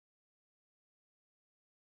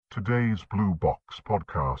Today's Blue Box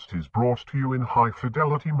podcast is brought to you in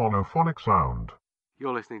high-fidelity monophonic sound.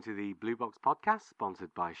 You're listening to the Blue Box podcast,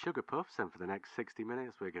 sponsored by Sugar Puffs, and for the next 60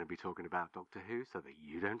 minutes we're going to be talking about Doctor Who so that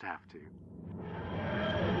you don't have to.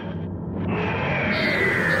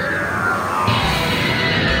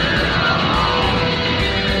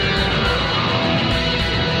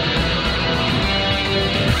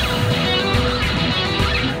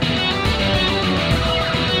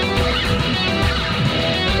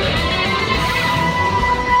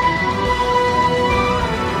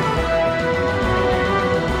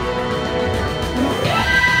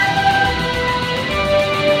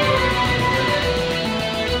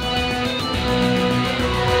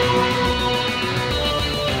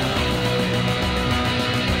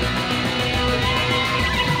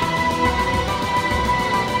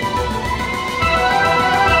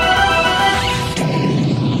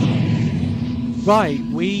 Right,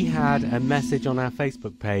 we had a message on our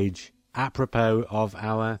Facebook page apropos of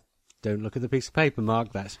our... Don't look at the piece of paper,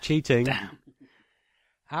 Mark, that's cheating. Damn.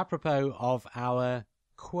 Apropos of our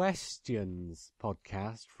questions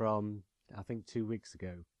podcast from, I think, 2 weeks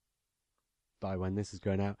ago, by when this is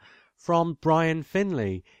going out, from Brian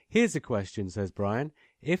Finley. Here's a question, says Brian.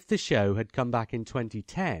 If the show had come back in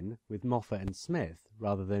 2010 with Moffat and Smith,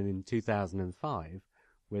 rather than in 2005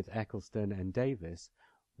 with Eccleston and Davis,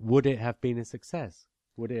 would it have been a success?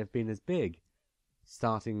 Would it have been as big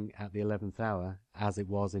starting at the 11th hour as it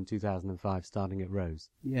was in 2005 starting at Rose?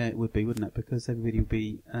 Yeah, it would be, wouldn't it? Because everybody would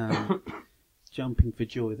be jumping for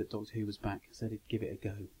joy that Doctor Who was back, so they'd give it a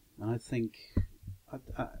go. And I think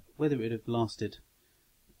whether it would have lasted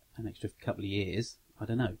an extra couple of years, I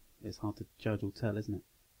don't know. It's hard to judge or tell, isn't it?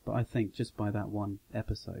 But I think just by that one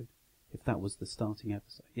episode, if that was the starting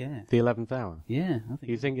episode, yeah. The 11th hour? Yeah, I think.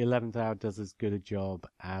 You think 11th hour does as good a job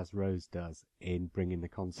as Rose does in bringing the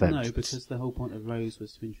concept? No, because the whole point of Rose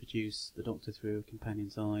was to introduce the Doctor through a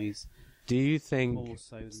companion's eyes. Do you think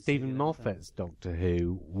Stephen Moffat's Doctor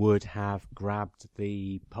Who would have grabbed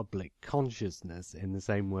the public consciousness in the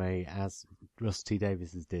same way as Russ T.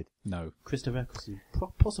 Davies's did? No. Christopher Eccleston,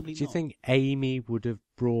 possibly not. Do you think Amy would have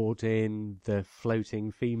brought in the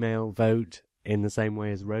floating female vote in the same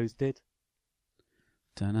way as Rose did?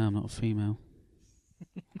 Don't know, I'm not a female.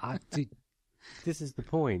 This is the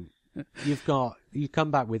point. You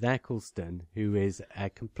come back with Eccleston, who is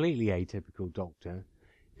a completely atypical Doctor,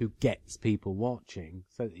 who gets people watching,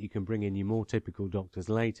 so that you can bring in your more typical Doctors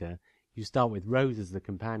later. You start with Rose as the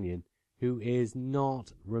companion, who is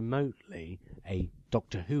not remotely a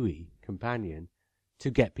Doctor Who-y companion,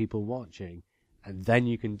 to get people watching. And then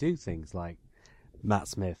you can do things like Matt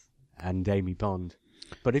Smith and Amy Pond.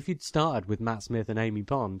 But if you'd started with Matt Smith and Amy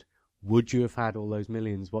Pond, would you have had all those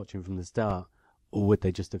millions watching from the start, or would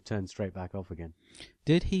they just have turned straight back off again?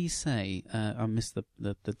 Did he say, I missed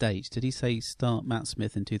the date, did he say start Matt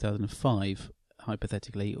Smith in 2005,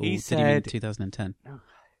 hypothetically, or did he mean 2010? No.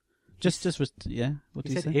 Yeah, what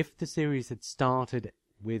did he say? If the series had started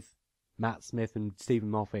with Matt Smith and Stephen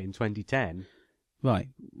Moffat in 2010... Right,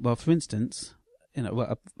 well, for instance,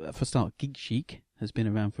 for start, Geek Chic has been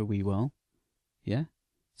around for a wee while. Yeah?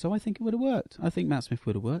 So I think it would have worked. I think Matt Smith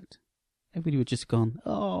would have worked. Everybody would have just gone,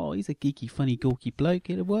 oh, he's a geeky, funny, gawky bloke.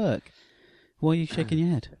 It'll work. Why are you shaking your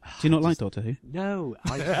head? Do you not like Doctor Who? No.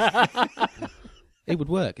 It would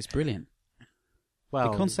work. It's brilliant.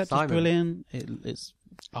 Well, the concept is brilliant. It's.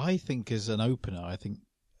 I think as an opener, I think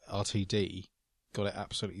RTD got it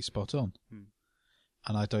absolutely spot on.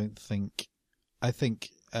 And I think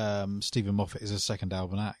Stephen Moffat is a second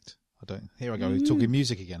album act. Here I go, talking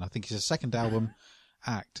music again. I think he's a second album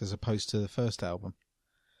act as opposed to the first album.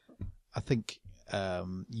 I think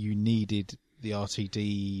you needed the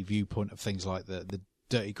RTD viewpoint of things like the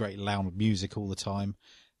dirty, great, loud music all the time,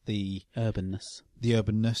 the urbanness,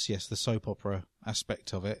 yes, the soap opera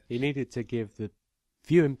aspect of it. You needed to give the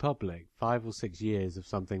viewing public 5 or 6 years of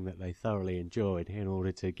something that they thoroughly enjoyed in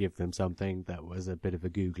order to give them something that was a bit of a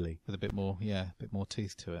googly. With a bit more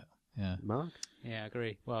teeth to it. Yeah. Mark? Yeah, I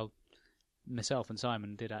agree. Well, myself and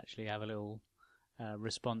Simon did actually have a little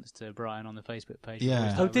response to Brian on the Facebook page.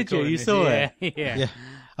 Yeah. Oh, did you? You saw it? Yeah.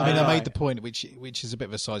 I mean, I made the point, which is a bit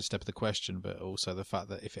of a sidestep of the question, but also the fact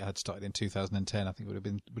that if it had started in 2010, I think it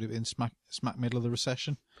would have been smack middle of the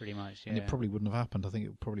recession. Pretty much, yeah. And it probably wouldn't have happened. I think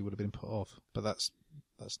it probably would have been put off. But that's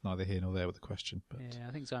neither here nor there with the question. But yeah,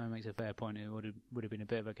 I think Simon makes a fair point. It would have been a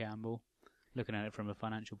bit of a gamble, looking at it from a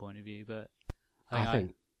financial point of view. But I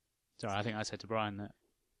think I said to Brian that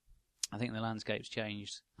I think the landscape's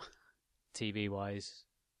changed TV-wise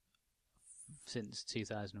since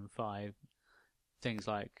 2005. Things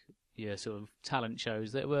like your sort of talent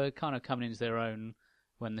shows that were kind of coming into their own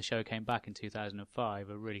when the show came back in 2005,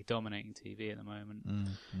 are really dominating TV at the moment.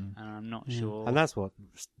 And I'm not sure. And that's what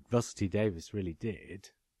Russell T Davies really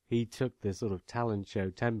did. He took the sort of talent show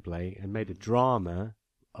template and made a drama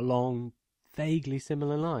along vaguely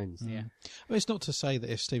similar lines. Yeah. Well, it's not to say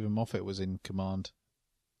that if Stephen Moffat was in command,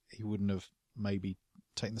 he wouldn't have maybe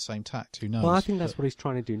taken the same tact. Who knows? Well, I think that's what he's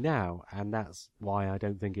trying to do now, and that's why I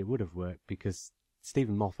don't think it would have worked, because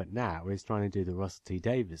Stephen Moffat now is trying to do the Russell T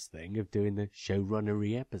Davies thing of doing the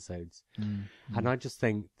showrunnery episodes. And I just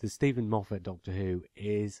think the Stephen Moffat Doctor Who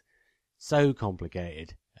is so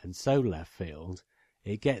complicated and so left field.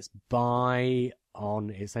 It gets by on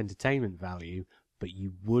its entertainment value, but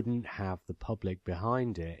you wouldn't have the public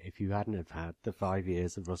behind it if you hadn't have had the 5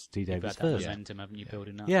 years of Russell T Davies You've had that first. momentum, haven't you,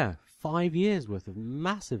 building up? Yeah, 5 years worth of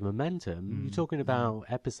massive momentum. You're talking about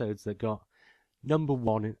episodes that got number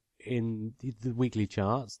one in the weekly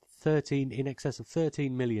charts, in excess of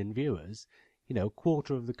 13 million viewers. You know, a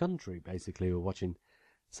quarter of the country basically were watching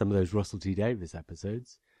some of those Russell T Davies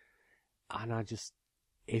episodes. And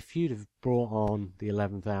if you'd have brought on the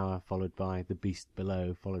 11th Hour, followed by The Beast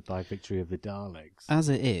Below, followed by Victory of the Daleks. As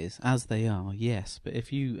it is, as they are, yes. But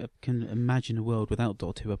if you can imagine a world without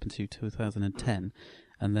Doctor Who up until 2010,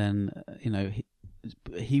 and then,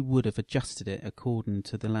 he would have adjusted it according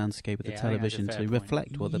to the landscape of the television to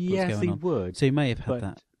reflect what was going on. Yes, he would. So he may have had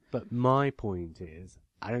that. But my point is,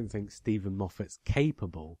 I don't think Stephen Moffat's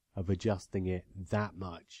capable of adjusting it that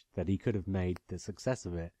much that he could have made the success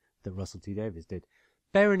of it that Russell T Davies did.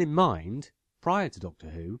 Bearing in mind, prior to Doctor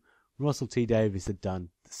Who, Russell T Davies had done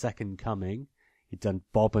The Second Coming, he'd done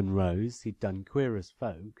Bob and Rose, he'd done Queer as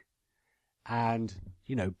Folk, and,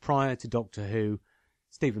 prior to Doctor Who,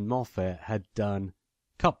 Stephen Moffat had done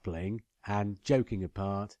Coupling and Joking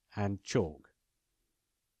Apart and Chalk.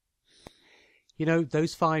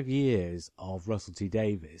 Those 5 years of Russell T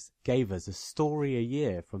Davies gave us a story a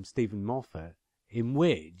year from Stephen Moffat in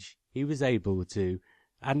which he was able to,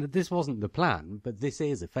 and this wasn't the plan, but this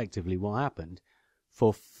is effectively what happened.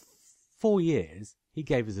 For 4 years, he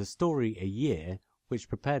gave us a story a year, which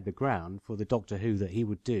prepared the ground for the Doctor Who that he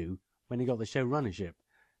would do when he got the showrunnership.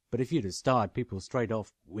 But if you'd have started people straight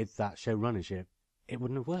off with that showrunnership, it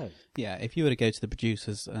wouldn't have worked. Yeah, if you were to go to the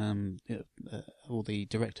producers, or the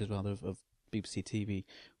directors rather, of BBC TV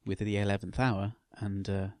with the 11th Hour, and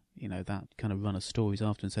that kind of run of stories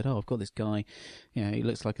after, and said, "Oh, I've got this guy, he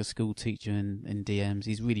looks like a school teacher in DMs.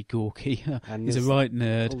 He's really gawky. And he's a right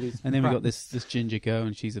nerd." And then we've got this ginger girl,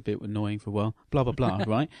 and she's a bit annoying for a while. Blah blah blah.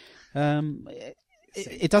 Right?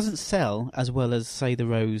 It doesn't sell as well as, say, the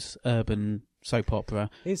Rose urban soap opera,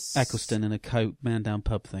 Eccleston and a Coke man down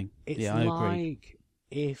pub thing. It's I agree. like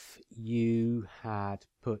if you had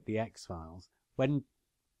put the X-Files, when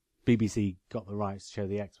BBC got the rights to show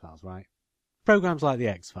the X-Files, right? Programs like the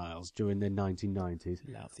X-Files during the 1990s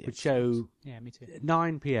would show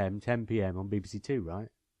 9 p.m, 10 p.m. on BBC Two, right?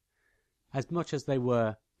 As much as they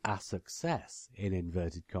were a success, in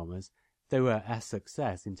inverted commas, they were a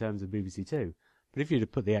success in terms of BBC Two. But if you'd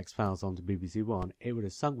have put the X-Files onto BBC One, it would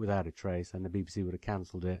have sunk without a trace, and the BBC would have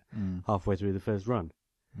cancelled it halfway through the first run.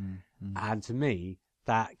 And to me,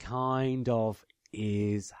 that kind of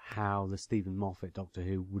is how the Stephen Moffat Doctor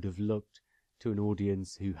Who would have looked to an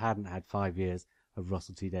audience who hadn't had 5 years of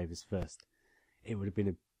Russell T Davies first. It would have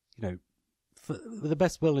been with the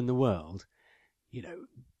best will in the world,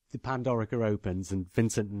 the Pandorica opens and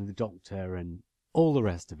Vincent and the Doctor and all the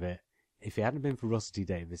rest of it. If it hadn't been for Russell T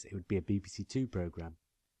Davies, it would be a BBC Two programme.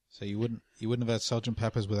 So you wouldn't have had Sgt.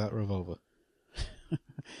 Pepper's Without a Revolver?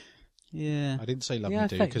 Yeah. I didn't say Love Me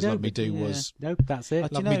Do, because Love Me Do was... Nope, that's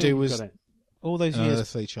it. Love Me Do was all those an years,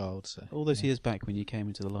 earthly child. So, all those years back when you came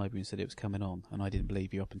into the library and said it was coming on, and I didn't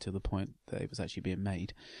believe you up until the point that it was actually being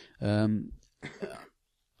made. When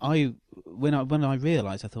I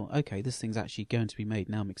realised, I thought, okay, this thing's actually going to be made.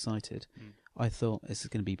 Now I'm excited. I thought this is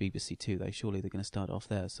going to be BBC Two, though. Surely they're going to start off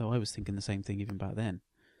there. So I was thinking the same thing even back then,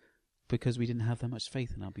 because we didn't have that much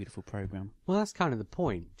faith in our beautiful programme. Well, that's kind of the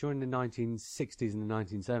point. During the 1960s and the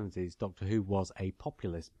 1970s, Doctor Who was a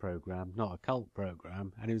populist programme, not a cult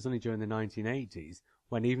programme. And it was only during the 1980s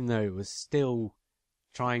when, even though it was still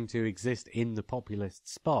trying to exist in the populist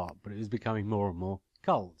spot, but it was becoming more and more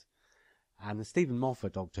cult. And the Stephen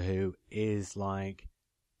Moffat Doctor Who is like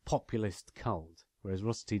populist cult, whereas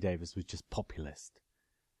Russell T Davies was just populist.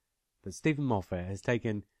 But Stephen Moffat has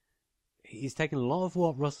taken a lot of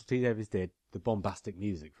what Russell T Davies did, the bombastic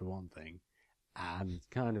music for one thing, and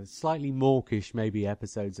kind of slightly mawkish maybe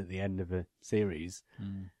episodes at the end of a series.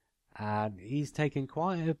 And he's taken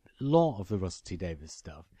quite a lot of the Russell T Davies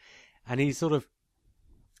stuff, and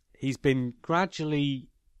he's been gradually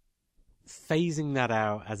phasing that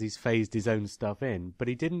out as he's phased his own stuff in, but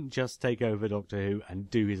he didn't just take over Doctor Who and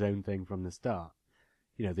do his own thing from the start.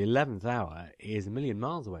 You know, the 11th hour is a million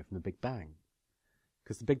miles away from the Big Bang.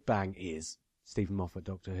 Because the Big Bang is Stephen Moffat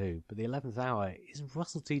Doctor Who, but the 11th hour is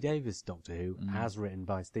Russell T Davies Doctor Who, as written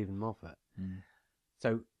by Stephen Moffat.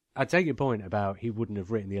 So I take your point about he wouldn't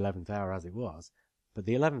have written the 11th hour as it was, but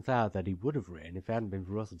the 11th hour that he would have written, if it hadn't been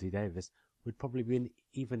for Russell T Davies, would probably been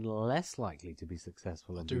even less likely to be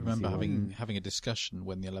successful. I do remember having a discussion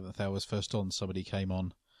when the 11th hour was first on. Somebody came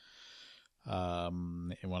on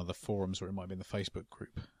in one of the forums, or it might have been the Facebook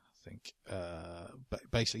group, I think, but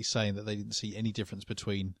basically saying that they didn't see any difference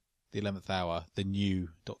between the 11th hour, the new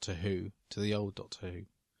Doctor Who, to the old Doctor Who.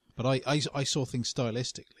 But I saw things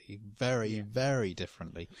stylistically very, very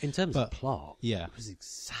differently. In terms of plot, yeah, it was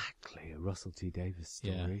exactly a Russell T Davies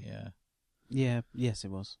story. Yes,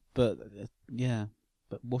 it was. But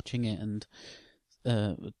but watching it and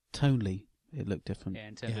tonally, it looked different. Yeah,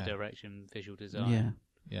 in terms of direction, visual design,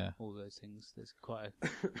 all those things. There's quite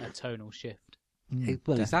a tonal shift.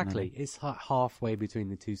 Well, exactly. It's halfway between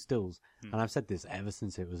the two stills, and I've said this ever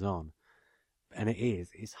since it was on. And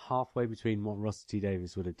it's halfway between what Russell T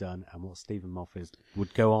Davies would have done and what Stephen Moffat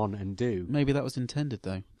would go on and do. Maybe that was intended,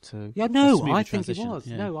 though. I think it was.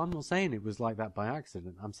 Yeah. No, I'm not saying it was like that by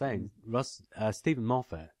accident. I'm saying Stephen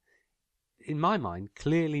Moffat, in my mind,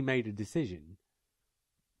 clearly made a decision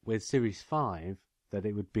with Series 5 that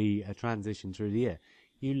it would be a transition through the year.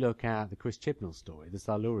 You look at the Chris Chibnall story, the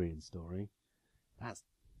Silurian story, that's,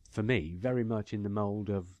 for me, very much in the mould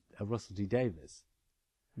of Russell T Davies.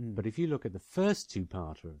 But if you look at the first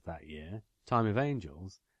two-parter of that year, Time of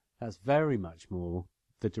Angels, that's very much more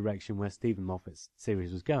the direction where Stephen Moffat's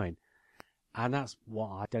series was going. And that's what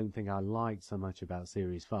I don't think I liked so much about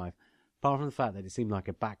Series 5. Apart from the fact that it seemed like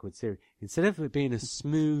a backward series. Instead of it being a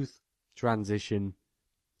smooth transition,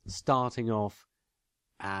 starting off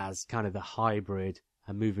as kind of the hybrid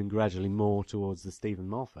and moving gradually more towards the Stephen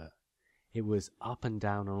Moffat, it was up and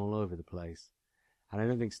down and all over the place. And I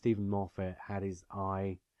don't think Stephen Moffat had his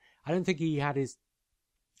eye. I don't think he had it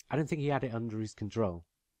under his control.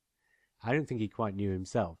 I don't think he quite knew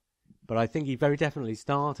himself. But I think he very definitely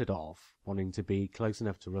started off wanting to be close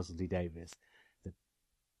enough to Russell T Davies that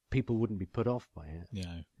people wouldn't be put off by it.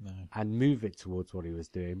 No. And move it towards what he was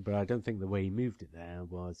doing. But I don't think the way he moved it there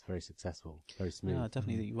was very successful, very smooth. No,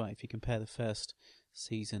 definitely you're right. If you compare the first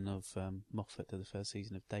season of Moffat to the first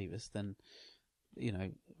season of Davies, then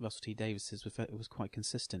Russell T Davies was quite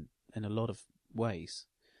consistent in a lot of ways.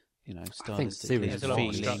 I think there's a lot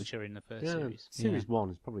more structure in the first series. Series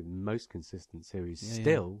 1 is probably the most consistent series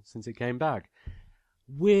since it came back.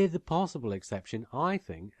 With the possible exception, I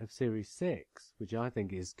think, of Series 6, which I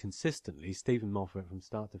think is consistently Stephen Moffat from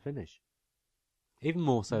start to finish. Even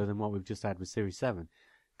more so than what we've just had with Series 7,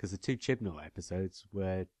 because the two Chibnall episodes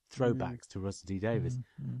were throwbacks to Russell T Davies.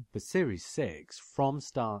 But Series 6, from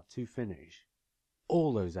start to finish,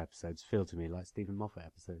 all those episodes feel to me like Stephen Moffat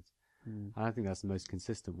episodes. And I think that's the most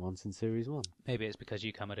consistent one since Series 1. Maybe it's because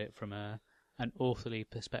you come at it from an authorly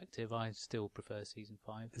perspective. I still prefer Season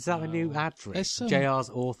 5. Is that a new advert? JR's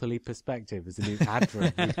authorly perspective is a new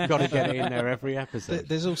advert. We've got to get it in there every episode.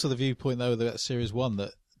 There's also the viewpoint, though, that Series 1,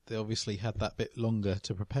 that they obviously had that bit longer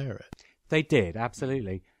to prepare it. They did,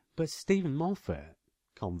 absolutely. But Stephen Moffat,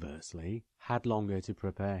 conversely, had longer to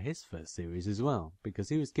prepare his first series as well, because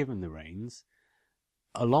he was given the reins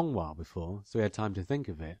a long while before, so he had time to think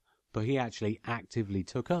of it. But he actually actively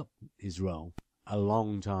took up his role a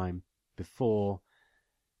long time before,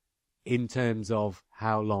 in terms of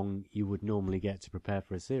how long you would normally get to prepare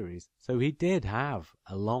for a series. So he did have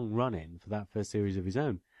a long run-in for that first series of his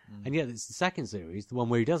own. And yet it's the second series, the one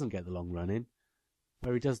where he doesn't get the long run-in,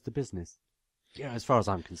 where he does the business. As far as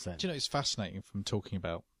I'm concerned. Do you know, it's fascinating from talking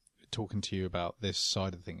to you about this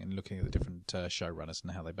side of the thing and looking at the different showrunners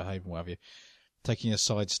and how they behave and what have you. Taking a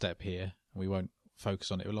sidestep here, and we won't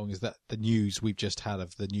focus on it long, is that the news we've just had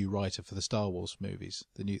of the new writer for the Star Wars movies,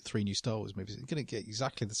 the three new Star Wars movies, it's going to get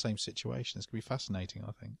exactly the same situation. It's going to be fascinating,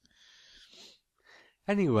 I think.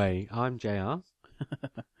 Anyway, I'm JR.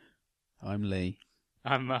 I'm Lee.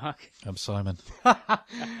 I'm Mark. I'm Simon.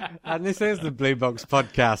 And this is the Blue Box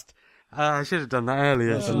Podcast. I should have done that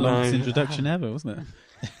earlier. That's the longest introduction ever, wasn't it?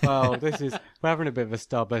 Well, we're having a bit of a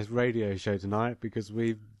Starburst radio show tonight because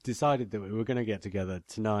we've decided that we were going to get together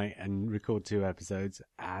tonight and record 2 episodes,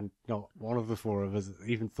 and not one of the 4 of us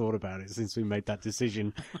even thought about it since we made that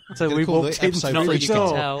decision. So we walked in through the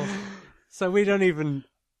door. So we don't even,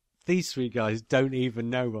 these 3 guys don't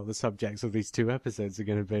even know what the subjects of these 2 episodes are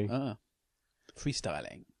going to be.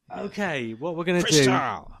 Freestyling. Okay, what we're going to do...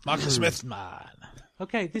 Freestyle! Marcus Smith, man.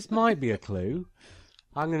 Okay, this might be a clue.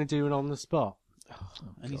 I'm going to do it on the spot.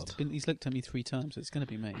 And he's looked at me 3 times, so it's going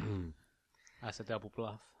to be me. That's a double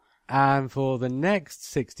bluff. And for the next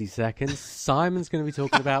 60 seconds, Simon's going to be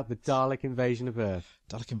talking about the Dalek invasion of Earth.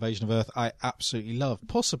 Dalek invasion of Earth, I absolutely love.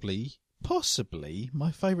 Possibly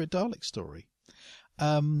my favourite Dalek story.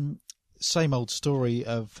 Same old story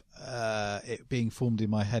of it being formed in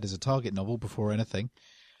my head as a Target novel before anything.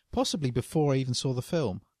 Possibly before I even saw the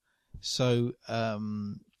film. So,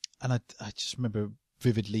 and I just remember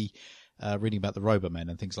vividly reading about the Robomen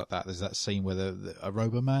and things like that. There's that scene where a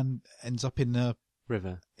Roboman ends up in a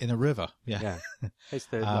river. Yeah. It's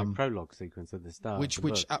the prologue sequence at the start.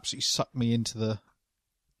 Which absolutely sucked me into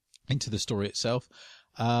the story itself.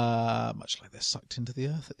 Much like they're sucked into the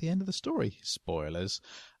Earth at the end of the story. Spoilers.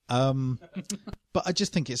 But I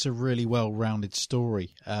just think it's a really well-rounded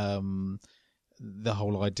story. The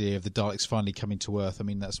whole idea of the Daleks finally coming to Earth. I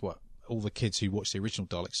mean, that's what all the kids who watch the original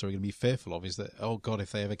Dalek story are going to be fearful of, is that, oh God,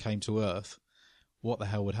 if they ever came to Earth, what the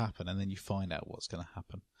hell would happen? And then you find out what's going to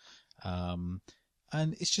happen.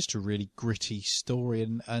 And it's just a really gritty story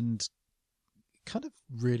and kind of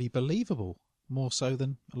really believable, more so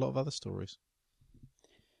than a lot of other stories.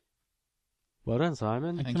 Well done,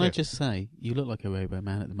 Simon. And can I just say, you look like a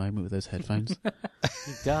Robo-Man at the moment with those headphones.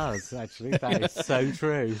 He does, actually. That is so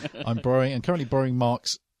true. I'm currently borrowing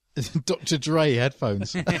Mark's Dr. Dre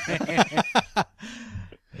headphones. You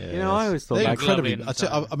know, I always thought they're that incredibly.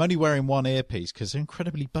 I'm only wearing one earpiece because they're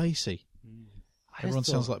incredibly bassy. Everyone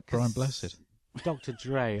sounds like Brian Blessed. Dr.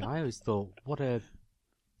 Dre, I always thought,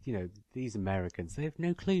 these Americans, they have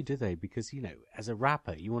no clue, do they? Because, as a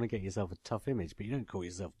rapper, you want to get yourself a tough image, but you don't call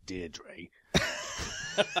yourself Deirdre.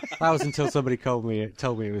 That was until somebody told me it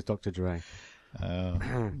was Dr. Dre. For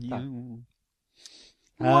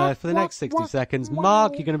the next 60 seconds,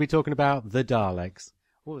 Mark, you're going to be talking about the Daleks.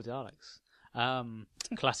 Oh, the Daleks.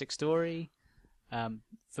 Classic story. In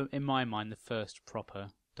my mind, the first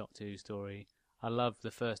proper Doctor Who story. I love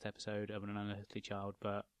the first episode of An Unearthly Child,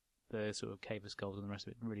 but the sort of Cave of Skulls and the rest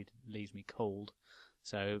of it really leaves me cold.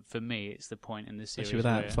 So for me, it's the point in the series especially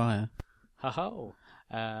without fire.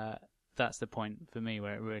 That's the point for me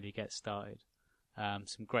where it really gets started.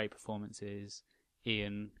 Some great performances.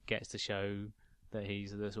 Ian gets to show that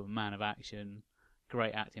he's the sort of man of action.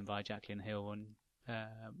 Great acting by Jacqueline Hill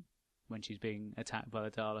when she's being attacked by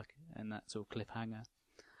the Dalek and that sort of cliffhanger.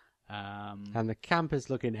 And the campest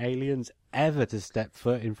looking aliens ever to step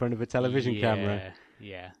foot in front of a television camera.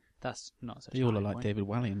 Yeah, that's not such they a all high look like point. David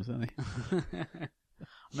Walliams, don't they? I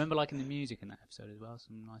remember liking the music in that episode as well.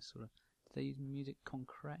 Some nice sort of... Did they use music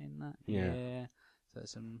concrete in that? Yeah. So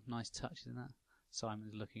there's some nice touches in that.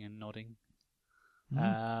 Simon's looking and nodding.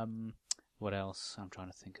 What else? I'm trying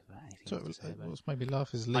to think of anything So else to say about what's made me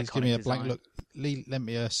laugh is Lee's Iconic giving me a blank design. look. Lee lent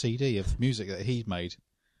me a CD of music that he'd made.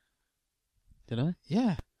 Did I?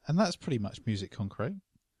 Yeah, and that's pretty much music concrete.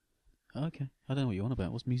 Okay. I don't know what you're on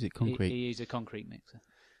about. What's music concrete? He used a concrete mixer.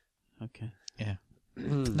 Okay. Yeah.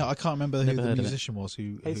 No, I can't remember who Never the heard of it. musician was.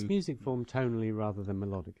 It's music formed tonally rather than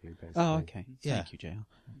melodically, basically. Oh, okay. Yeah. Thank you, JL,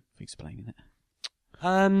 for explaining it.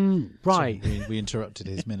 Right. Sorry, we interrupted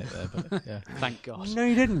his minute there, but yeah. Thank God. No,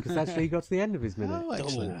 you didn't, because actually he got to the end of his minute. Oh,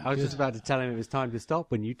 excellent. I was just about to tell him it was time to stop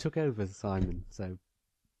when you took over, Simon. So,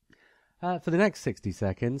 for the next 60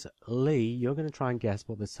 seconds, Lee, you're going to try and guess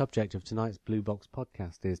what the subject of tonight's Blue Box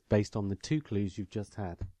podcast is, based on the 2 clues you've just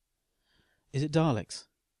had. Is it Daleks?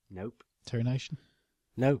 Nope. Terry Nation?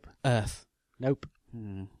 Nope. Earth? Nope.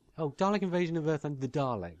 Oh, Dalek Invasion of Earth and the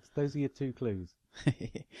Daleks. Those are your 2 clues.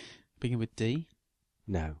 Begin with D?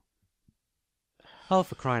 No. Oh,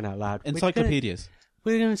 for crying out loud. Encyclopedias?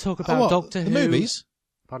 We're going to talk about Doctor the Who. movies?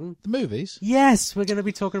 Pardon? The movies? Yes, we're going to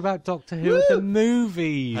be talking about Doctor Who, the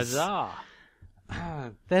movies. Huzzah!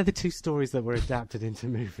 They're the 2 stories that were adapted into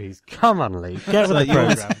movies. Come on, Lee. Get with the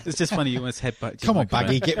program. It's just funny you almost headbutt. Come on,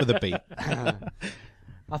 Baggy, get with the beat.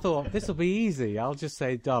 I thought, this will be easy. I'll just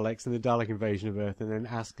say Daleks and the Dalek Invasion of Earth and then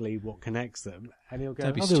ask Lee what connects them. And he'll go,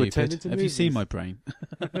 Don't be they were turned stupid. into Have you movies. seen my brain?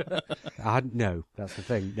 No, that's the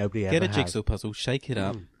thing. Nobody ever Get a has. jigsaw puzzle, shake it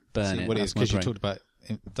up, burn See it. what it That's is, my because you brain. talked about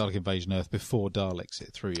Dalek Invasion Earth before Daleks,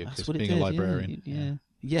 it threw you, That's because what it being did, a librarian. Yeah.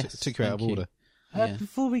 Yes. Took you out of thank order. Yeah.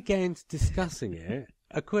 Before we get into discussing it,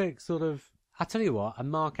 a quick sort of... I'll tell you what, a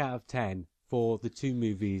mark out of 10 for the 2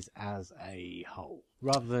 movies as a whole.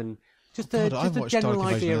 Rather than... Just a watched general Dalek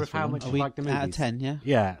Invasion idea Earth of for how a long much Are you we like the movies. out of 10, yeah?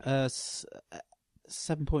 Yeah.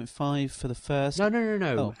 7.5 for the first. No.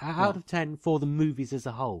 Oh, Out of 10 for the movies as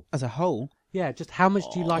a whole. As a whole? Yeah, just how much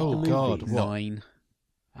do you like the movies? God, what? 9.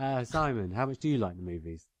 Simon, how much do you like the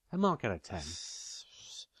movies? A mark out of 10.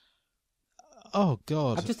 Oh,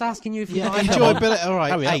 God. I'm just asking you if you I like enjoy them. Billy. All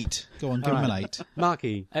right, Hurry up. 8. Go on, give him an 8.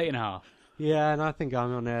 Marky, 8.5. Yeah, and I think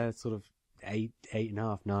I'm on a sort of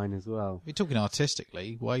 8.5, 9 as well. We're talking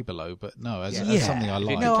artistically, way below, but no, as Yeah. something I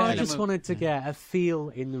like. No, I Compare just them- wanted to get a feel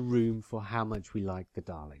in the room for how much we like the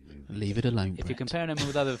Dalek movie. Leave it alone, If you're Brett. comparing them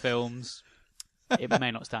with other films, it may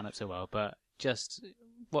not stand up so well, but just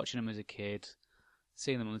watching them as a kid,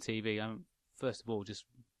 seeing them on the TV, first of all, just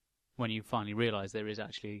when you finally realise there is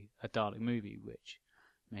actually a Dalek movie, which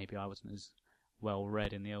maybe I wasn't as well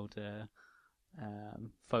read in the old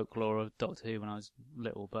folklore of Doctor Who when I was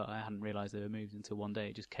little, but I hadn't realised there were movies until one day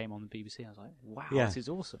it just came on the BBC. I was like, wow, Yeah. this is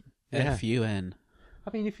awesome. Yeah. FUN. I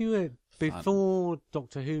mean, if you were before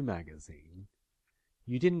Doctor Who magazine,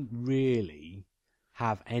 you didn't really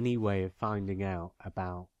have any way of finding out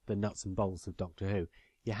about the nuts and bolts of Doctor Who.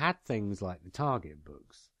 You had things like the Target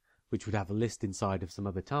books, which would have a list inside of some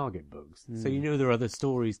other Target books. So you know there are other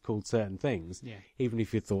stories called certain things, Yeah. even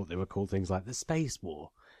if you thought they were called things like the Space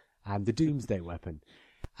War and the Doomsday Weapon.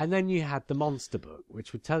 And then you had the Monster book,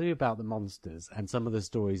 which would tell you about the monsters and some of the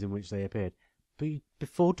stories in which they appeared. But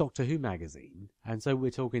before Doctor Who magazine, and so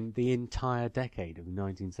we're talking the entire decade of the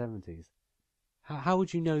 1970s, how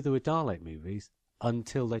would you know there were Dalek movies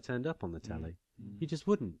until they turned up on the telly? You just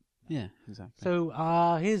wouldn't. Yeah, exactly. So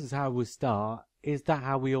here's how we start. Is that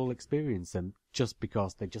how we all experience them? Just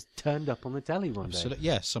because they just turned up on the telly one day? Absolutely.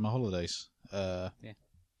 Yeah, summer holidays. Yeah,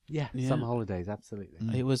 Yeah. summer holidays,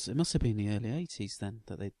 absolutely. It must have been the early 80s then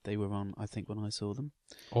that they were on, I think, when I saw them.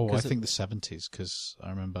 Oh, I 'Cause think the 70s, because I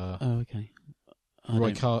remember Oh, okay.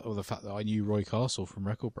 the fact that I knew Roy Castle from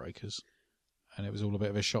Record Breakers, and it was all a bit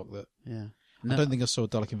of a shock that Yeah. I don't think I saw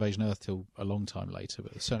Dalek Invasion Earth till a long time later,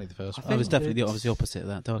 but certainly the first one. I was definitely that- the opposite of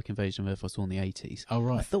that. Dalek Invasion of Earth I saw in the 80s. Oh,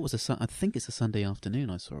 right. I thought it was I think it's a Sunday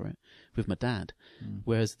afternoon I saw it with my dad.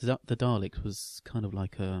 Whereas the Daleks was kind of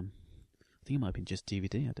like I think it might have been just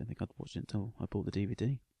DVD. I don't think I'd watched it until I bought the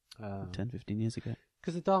DVD 10, 15 years ago.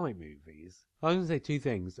 Because the Dalek movies, I was going to say two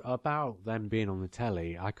things about them being on the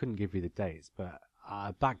telly. I couldn't give you the dates, but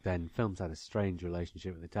back then films had a strange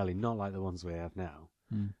relationship with the telly, not like the ones we have now,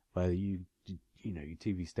 where you know your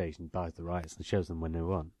TV station buys the rights and shows them when they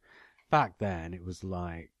want. Back then, it was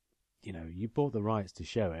like, you know, you bought the rights to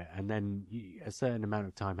show it, and then a certain amount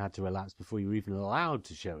of time had to elapse before you were even allowed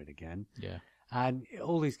to show it again. Yeah. And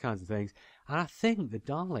all these kinds of things. And I think the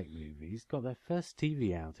Dalek movies got their first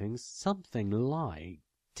TV outings something like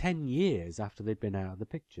 10 years after they'd been out of the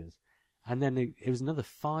pictures. And then it was another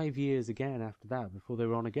 5 years again after that before they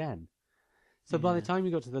were on again. So by the time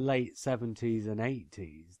you got to the late 70s and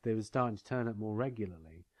 80s, they were starting to turn up more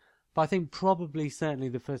regularly. But I think certainly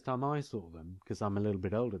the first time I saw them, because I'm a little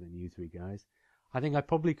bit older than you three guys, I think I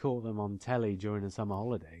probably caught them on telly during the summer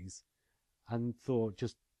holidays and thought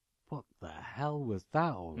just, what the hell was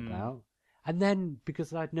that all about? And then,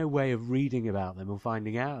 because I had no way of reading about them or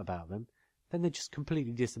finding out about them, then they just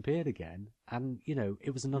completely disappeared again. And, you know,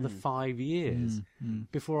 it was another 5 years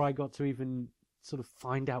before I got to even sort of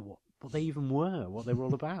find out what they even were, what they were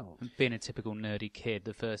all about. Being a typical nerdy kid,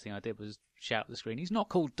 the first thing I did was shout at the screen, "He's not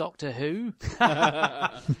called Doctor Who!"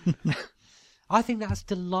 I think that's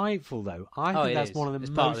delightful, though. I think that's one of the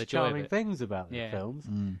It's part of the most joy of charming it. things about the Yeah. films.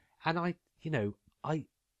 And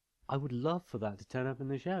I would love for that to turn up in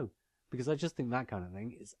the show, because I just think that kind of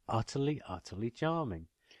thing is utterly, utterly charming.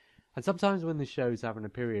 And sometimes when the show's having a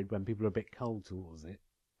period when people are a bit cold towards it,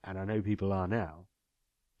 and I know people are now,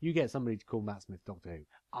 you get somebody to call Matt Smith Doctor Who.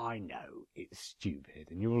 I know it's stupid,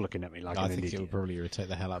 and you're all looking at me like I an think idiot. it would probably irritate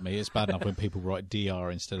the hell out of me. It's bad enough when people write DR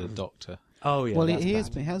instead of Doctor. Oh yeah, well, that's he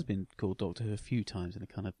bad. has been called Doctor Who a few times in a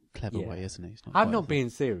kind of clever Yeah. way, isn't he? It's I'm quite not a- being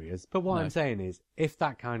serious, but what No. I'm saying is, if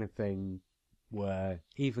that kind of thing were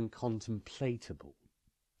even contemplatable,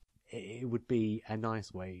 it would be a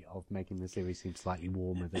nice way of making the series seem slightly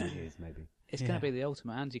warmer than it is, maybe. It's going to be the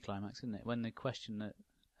ultimate anticlimax, isn't it? When the question that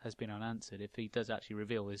has been unanswered, if he does actually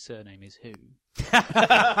reveal his surname is Who.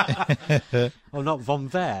 Oh, not Von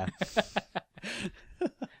Ver.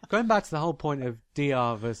 Going back to the whole point of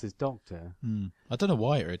DR versus Doctor. I don't know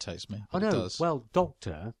why it irritates me. Oh But it no, does. well,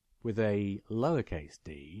 Doctor with a lowercase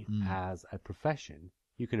d as a profession,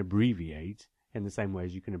 you can abbreviate in the same way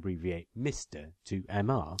as you can abbreviate Mr. to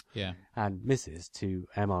MR. Yeah. And Mrs. to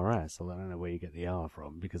MRS, although I don't know where you get the R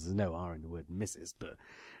from, because there's no R in the word Mrs., but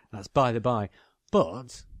that's by the by.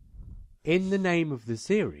 But in the name of the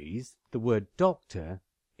series, the word Doctor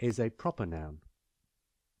is a proper noun.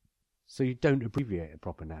 So you don't abbreviate a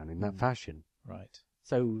proper noun in that fashion. Right.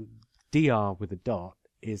 So DR with a dot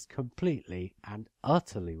is completely and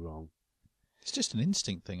utterly wrong. It's just an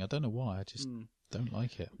instinct thing. I don't know why. I just don't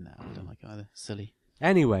like it. No, I don't like it either. Silly.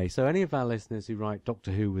 Anyway, so any of our listeners who write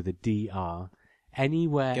Doctor Who with a DR,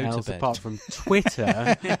 anywhere Go to else bed. apart from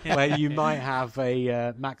Twitter, where you might have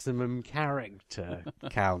a maximum character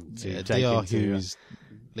count to Yeah, take into. DRQs,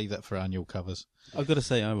 leave that for annual covers. I've got to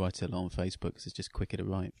say, I write it a lot on Facebook because it's just quicker to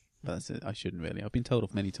write. But that's it. I shouldn't really. I've been told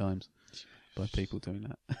off many times by people doing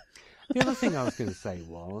that. The other thing I was going to say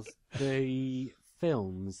was the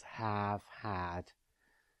films have had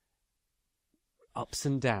ups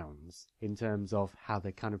and downs in terms of how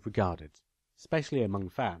they're kind of regarded, especially among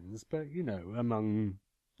fans, but, among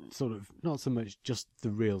sort of not so much just the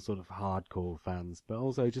real sort of hardcore fans, but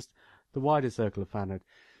also just the wider circle of fanhood.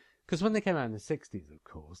 Because when they came out in the 60s, of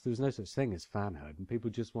course, there was no such thing as fanhood, and people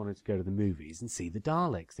just wanted to go to the movies and see the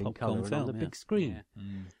Daleks in Popcorn colour and on film, the yeah. big screen. Yeah.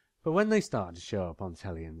 But when they started to show up on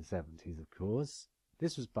telly in the 70s, of course,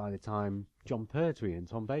 this was by the time John Pertwee and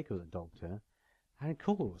Tom Baker were the Doctor. And of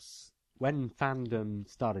course, when fandom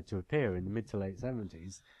started to appear in the mid to late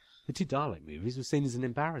 70s, the two Dalek movies were seen as an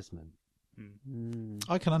embarrassment.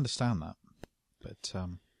 I can understand that, but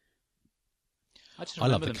I just I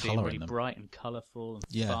love remember the them being colour really in them. bright and colourful and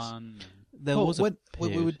Yes. fun. There was a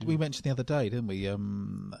period, we mentioned the other day, didn't we?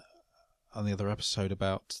 On the other episode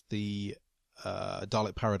about the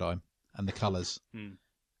Dalek paradigm and the colours. Mm.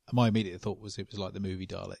 My immediate thought was it was like the movie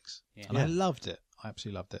Daleks, Yeah. and I loved it. I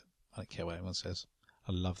absolutely loved it. I don't care what anyone says.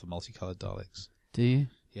 I love the multicoloured Daleks. Do you?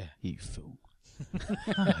 Yeah. You fool.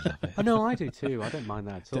 Oh, no, I do too. I don't mind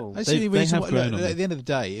that at all. That's the only They reason have why- grown on at me. the end of the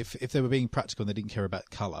day, if they were being practical and they didn't care about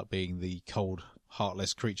colour, being the cold,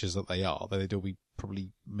 heartless creatures that they are, then they'd all be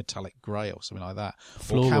probably metallic grey or something like that,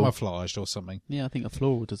 Floral. or camouflaged or something. Yeah, I think a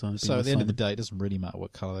floral design. So at the end of the day, it doesn't really matter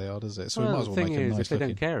what colour they are, does it? So we Well, might as the well thing make them is, nice if they looking.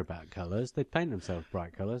 don't care about colours, they'd paint themselves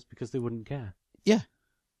bright colours because they wouldn't care. Yeah,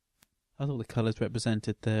 I thought the colours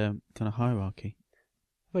represented their kind of hierarchy.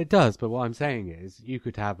 Well, it does, but what I'm saying is you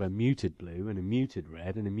could have a muted blue and a muted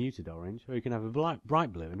red and a muted orange, or you can have a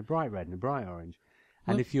bright blue and a bright red and a bright orange.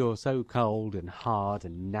 And Well- if you're so cold and hard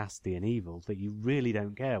and nasty and evil that you really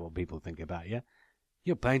don't care what people think about you,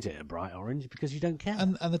 you'll paint it a bright orange because you don't care.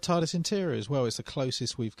 and the TARDIS interior as well. It's the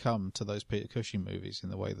closest we've come to those Peter Cushing movies in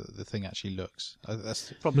the way that the thing actually looks.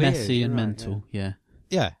 That's Probably Messy is, and you're right, mental, yeah.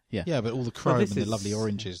 yeah, Yeah. But all the chrome this and the is- lovely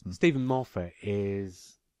oranges and Stephen Moffat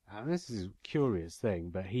is, and this is a curious thing,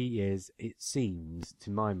 but he is, it seems, to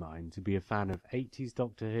my mind, to be a fan of 80s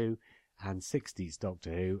Doctor Who and 60s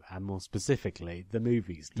Doctor Who, and more specifically, the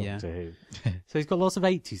movies Yeah. Doctor Who. So he's got lots of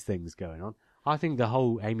 80s things going on. I think the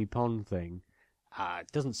whole Amy Pond thing,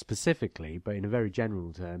 doesn't specifically, but in a very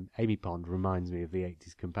general term, Amy Pond reminds me of the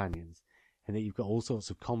 80s Companions, and that you've got all sorts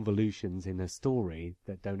of convolutions in a story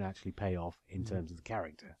that don't actually pay off in terms of the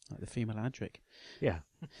character. Like the female Adric. Yeah.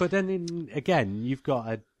 But then again, you've got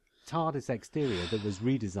a TARDIS exterior that was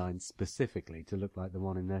redesigned specifically to look like the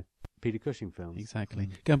one in the Peter Cushing films. Exactly.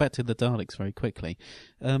 Going back to the Daleks very quickly.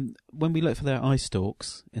 When we look for their eye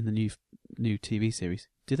stalks in the new TV series,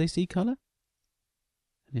 do they see colour?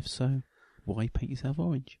 And if so, why paint yourself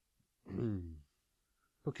orange?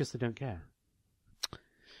 Because they don't care.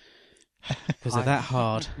 Because they're that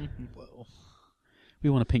hard. well, We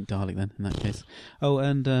want a pink Dalek then, in that case. Oh,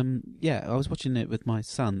 and I was watching it with my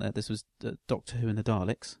son. This was Doctor Who and the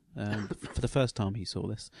Daleks. For the first time he saw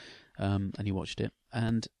this, and he watched it.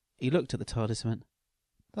 And he looked at the TARDIS and went,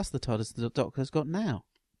 "That's the TARDIS the Doctor's got now."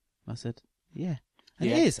 I said, "Yeah." And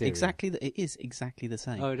The it is exterior. exactly the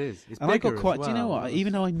same. Oh, it is. It's and I bigger got as quite. Do you know well. what?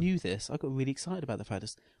 Even though I knew this, I got really excited about the fact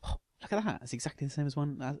that, oh, look at that! It's exactly the same as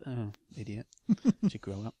one. Oh, idiot! Should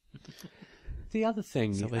grow up. The other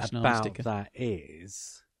thing Salvation Army about sticker. that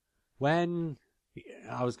is, when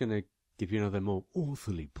I was going to give you another more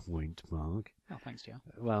awfully point, Mark. Oh, thanks, Joe.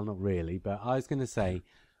 Well, not really, but I was going to say,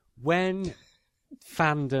 when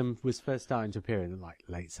fandom was first starting to appear in the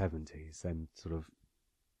late 70s and sort of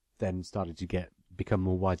then started to become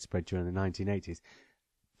more widespread during the 1980s,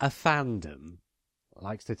 a fandom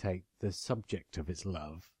likes to take the subject of its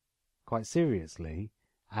love quite seriously,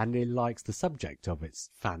 and it likes the subject of its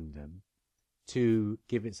fandom to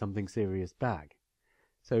give it something serious back.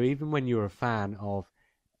 So even when you're a fan of,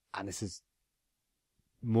 and this is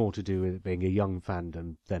more to do with it being a young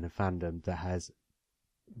fandom than a fandom that has,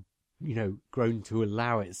 grown to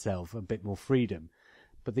allow itself a bit more freedom.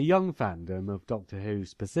 But the young fandom of Doctor Who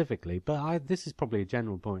specifically, but this is probably a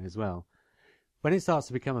general point as well, when it starts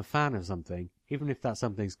to become a fan of something, even if that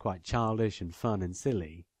something's quite childish and fun and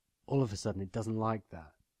silly, all of a sudden it doesn't like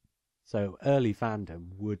that. So early fandom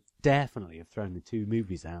would definitely have thrown the two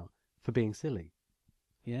movies out for being silly.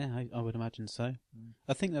 Yeah, I would imagine so.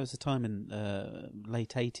 I think there was a time in late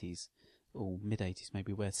 80s, or mid-80s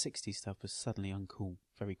maybe, where 60s stuff was suddenly uncool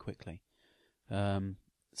very quickly.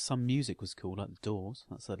 Some music was cool, like the Doors,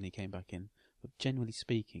 that suddenly came back in. but generally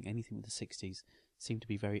speaking, anything with the 60s seemed to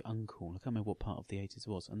be very uncool. I can't remember what part of the 80s it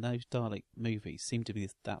was, and those Dalek movies seemed to be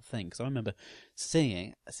that thing. Because I remember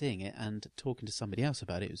seeing it and talking to somebody else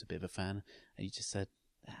about it who was a bit of a fan, and he just said,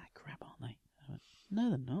 crap, aren't they? I went, no,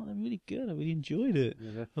 they're not. They're really good. I really enjoyed it.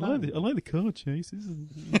 Yeah, I like the car chases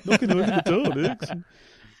and knocking over the Daleks and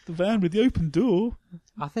the van with the open door.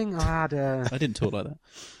 I think I had a... I didn't talk like that.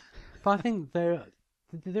 But I think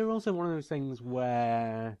they're also one of those things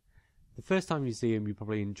where the first time you see them, you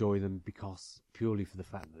probably enjoy them purely for the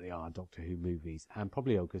fact that they are Doctor Who movies, and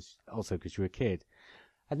probably also because you're a kid.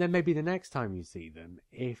 And then maybe the next time you see them,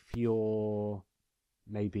 if you're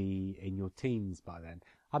maybe in your teens by then,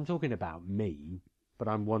 I'm talking about me, but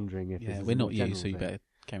I'm wondering if we're not you, so you better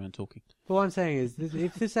carry on talking. But what I'm saying is,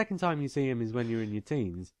 if the second time you see them is when you're in your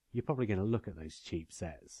teens, you're probably going to look at those cheap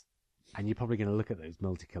sets, and you're probably going to look at those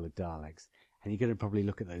multicoloured Daleks, and you're going to probably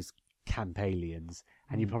look at those camp aliens,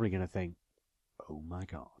 and you're probably going to think, oh my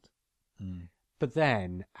God. Mm. But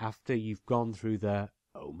then, after you've gone through the,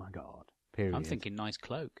 oh my God period... I'm thinking nice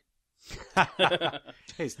cloak.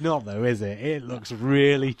 It's not though, is it? It looks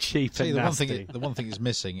really cheap and nasty. The one thing is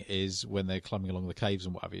missing is when they're climbing along the caves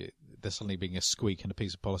and what have you, there's suddenly being a squeak and a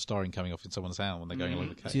piece of polystyrene coming off in someone's hand when they're going along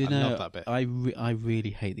the cave. Do you I know, love that bit. I really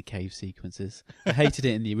hate the cave sequences. I hated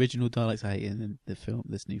it in the original Daleks. I hate it in the film,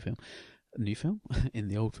 this new film, in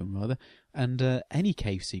the old film rather. And any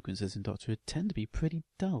cave sequences in Doctor Who tend to be pretty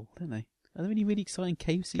dull, don't they? Are there any really exciting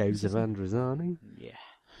cave sequences? Caves of Androzani? Yeah.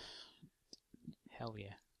 Hell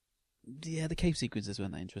yeah. Yeah, the cave sequences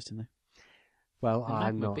weren't that interesting though. Well, The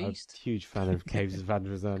I'm Magma not Beast. a huge fan of Caves of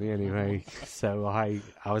Androzani anyway, so I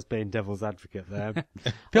was being devil's advocate there.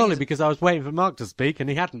 Purely because I was waiting for Mark to speak and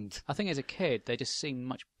he hadn't. I think as a kid, they just seemed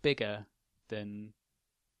much bigger than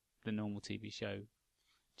the normal TV show.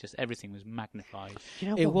 Just everything was magnified. You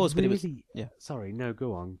know It what was, but it was- really- yeah. Sorry, no,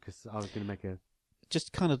 go on, because I was going to make a...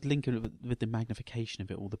 Just kind of linking it with the magnification of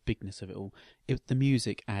it all, the bigness of it all. The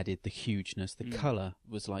music added the hugeness. The colour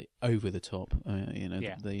was like over the top.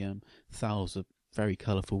 Yeah. The thals were very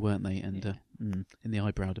colourful, weren't they? And in the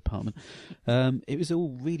eyebrow department, it was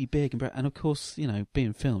all really big and bright. And of course,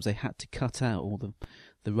 being films, they had to cut out all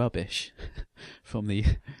the rubbish from the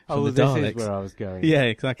this Daleks. is where I was going. Yeah,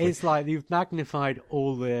 exactly. It's like you've magnified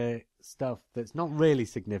all the stuff that's not really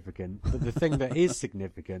significant, but the thing that is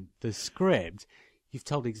significant, the script, you've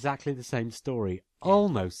told exactly the same story,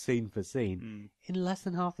 almost scene for scene, in less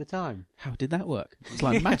than half the time. How did that work? It's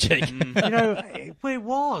like magic. It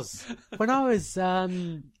was. When I was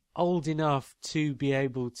old enough to be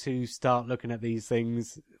able to start looking at these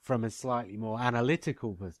things from a slightly more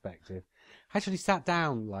analytical perspective, I actually sat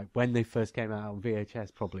down, like when they first came out on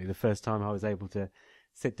VHS, probably the first time I was able to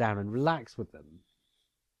sit down and relax with them,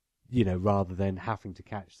 rather than having to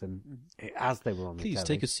catch them as they were on the Please telly.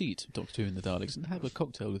 take a seat, Doctor Who and the Daleks, and have a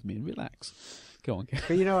cocktail with me and relax. Go on.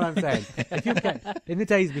 But you know what I'm saying? In the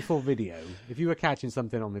days before video, if you were catching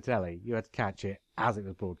something on the telly, you had to catch it as it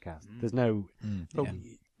was broadcast. There's no... But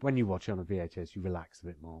when you watch it on a VHS, you relax a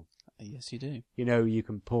bit more. Yes, you do. You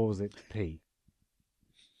can pause it to pee.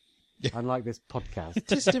 Unlike this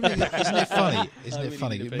podcast. Isn't it funny? Isn't it really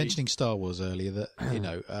funny? need a Mentioning Star Wars earlier, that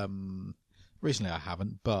recently I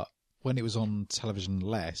haven't, but when it was on television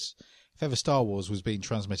less, if ever Star Wars was being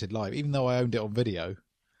transmitted live, even though I owned it on video,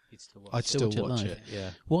 I'd still watch it. Yeah,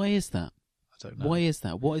 Why is that? I don't know. Why is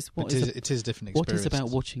that? It is a different experience. What is about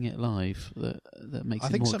watching it live that makes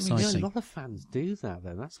it more something- exciting? A lot of fans do that,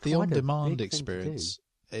 though. That's The quite on-demand a big thing to do. experience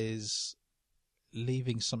is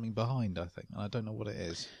leaving something behind, I think. And I don't know what it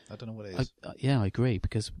is. I agree,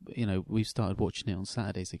 because we've started watching it on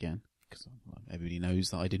Saturdays again. Because everybody knows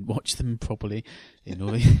that I didn't watch them properly in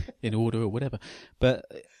order or whatever. But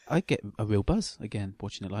I get a real buzz again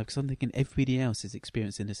watching it live, because I'm thinking everybody else is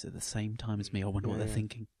experiencing this at the same time as me. I wonder what they're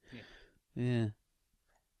thinking. Yeah.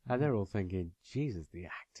 And they're all thinking, Jesus, the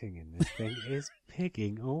acting in this thing is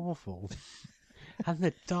pigging awful. And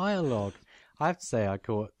the dialogue. I have to say,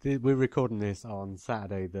 we're recording this on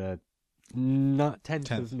Saturday, the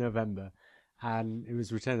 10th of November. And it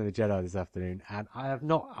was Return of the Jedi this afternoon, and I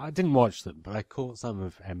didn't watch them, but I caught some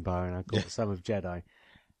of Empire and I caught some of Jedi.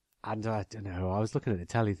 And I don't know, I was looking at the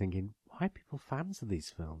telly thinking, why are people fans of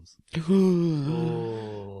these films?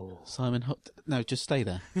 Simon, no, just stay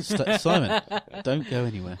there. Simon, don't go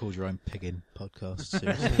anywhere. Called your own pigging podcast,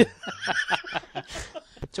 seriously.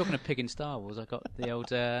 Talking of pig in Star Wars, I got the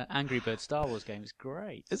old Angry Bird Star Wars game. It's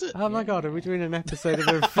great. Is it? Oh my God, are we doing an episode of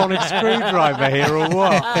a phonic screwdriver here or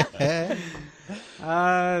what?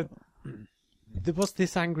 What's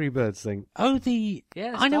this Angry Birds thing? Oh,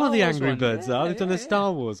 I know what the Star Wars Angry one. Birds are. They've done a Yeah.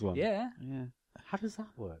 Star Wars one. Yeah. Yeah. How does that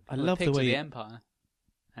work? I love the Pigs of way the Empire,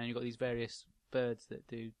 and you've got these various birds that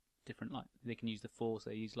do different, like they can use the Force.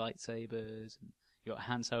 They use lightsabers. And you got a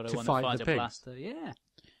Han Solo To one fight that fires the a pigs. blaster. Yeah,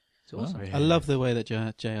 it's awesome. Yeah. I love the way that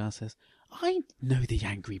JR says, I know the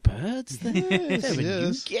Angry Birds. They're a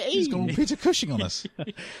new game. He's gone Peter Cushing on us.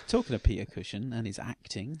 Talking of Peter Cushing and his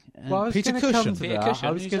acting. Well, I was Peter going to come Cushing. to Peter that. Cushing,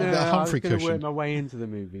 I was who's going that? to Humphrey work Cushing. my way into the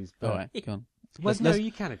movies. But all right, go on. Well, no, Let's-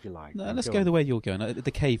 you can if you like. No, let's go the way you're going,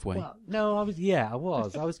 the cave way. Well, no, I was. Yeah, I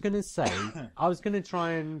was. I was going to say. I was going to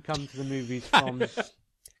try and come to the movies from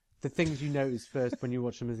the things you notice first when you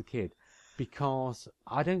watch them as a kid, because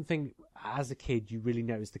I don't think as a kid you really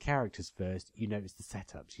notice the characters first. You notice the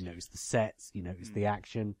setups, you notice the sets, you notice the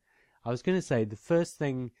action. I was going to say the first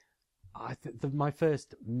thing, my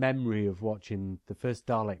first memory of watching the first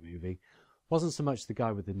Dalek movie wasn't so much the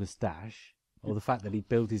guy with the moustache, or the fact that he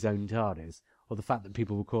built his own TARDIS, or the fact that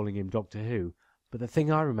people were calling him Doctor Who, but the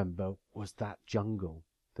thing I remember was that jungle,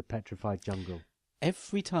 the petrified jungle.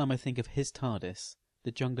 Every time I think of his TARDIS,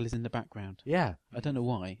 the jungle is in the background. Yeah. I don't know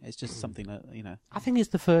why. It's just something that, I think it's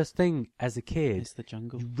the first thing as a kid it's the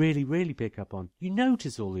jungle. you really, really pick up on. You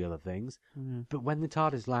notice all the other things, Yeah. but when the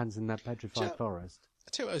TARDIS lands in that petrified forest... I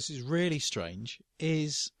tell you what else is really strange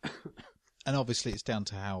is, and obviously it's down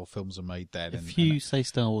to how films are made then. If you say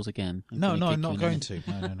Star Wars again... No, I'm I'm gonna not kick going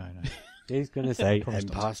you in to. No. He's going to say Promise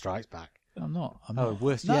not Empire Strikes Back. I'm not. Oh,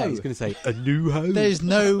 worse No. yet, he's going to say A New Hope. There's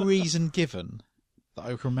no reason given that I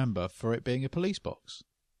can remember for it being a police box.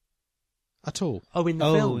 At all. Oh, in the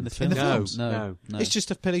Oh, film. in the film. films. No. It's just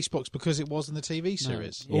a police box because it was in the TV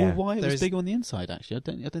series. No. Yeah. Or why it There was is- big on the inside, actually. I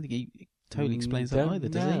don't think he totally explains that either,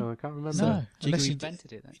 does he? No, I can't remember. So- No, unless Jiggery he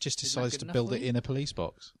invented it. Then. He just Isn't that decides good to enough build for it you? in a police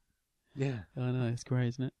box. Yeah. I know, it's great,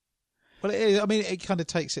 isn't it? Well, it is, I mean, it kind of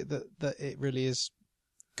takes it that it really is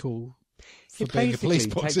cool for It being a police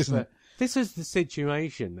basically box, takes isn't it? This is the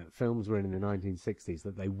situation that films were in the 1960s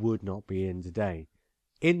that they would not be in today.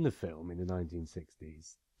 In the film in the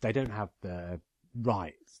 1960s, they don't have the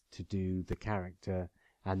rights to do the character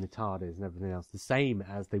and the TARDIS and everything else the same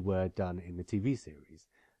as they were done in the TV series.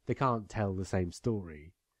 They can't tell the same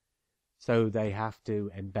story. So they have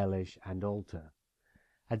to embellish and alter.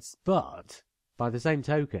 But by the same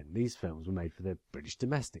token, these films were made for the British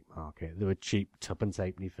domestic market. They were cheap tuppence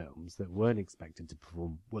halfpenny films that weren't expected to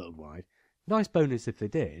perform worldwide. Nice bonus if they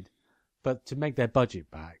did, but to make their budget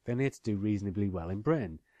back, they had to do reasonably well in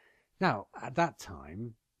Britain. Now, at that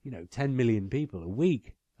time, 10 million people a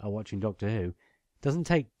week are watching Doctor Who. It doesn't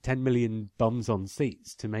take 10 million bums on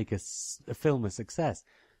seats to make a film a success.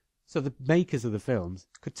 So the makers of the films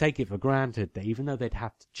could take it for granted that even though they'd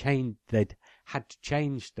had to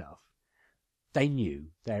change stuff, they knew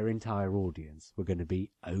their entire audience were going to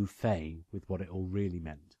be au fait with what it all really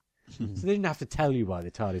meant. So they didn't have to tell you why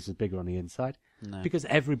the TARDIS was bigger on the inside, No. because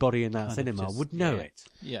everybody in that Kind of cinema just- would know yeah. it.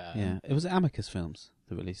 Yeah. It was Amicus Films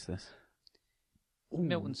that released this.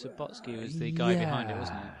 Milton Subotsky was the guy behind it,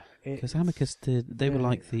 wasn't it? Because Amicus they were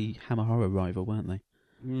like the Hammer Horror rival, weren't they?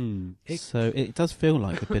 It So it does feel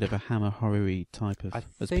like a bit of a Hammer Horror-y type of, I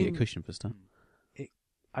as Peter think- Cushing for stuff.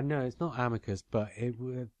 I know it's not Amicus, but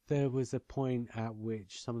there was a point at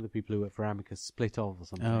which some of the people who worked for Amicus split off or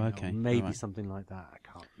something. Oh, or okay. maybe Alright. something like that. I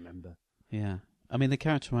can't remember. Yeah. I mean, the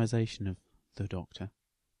characterisation of the Doctor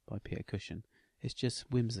by Peter Cushing is just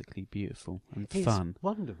whimsically beautiful and It's fun.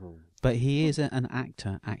 wonderful. But he is an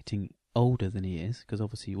actor acting older than he is, because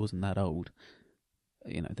obviously he wasn't that old.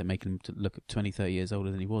 They're making him to look 20, 30 years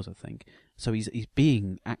older than he was, I think. So he's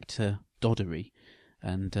being actor doddery,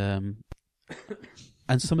 and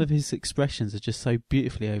and some of his expressions are just so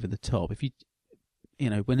beautifully over the top. If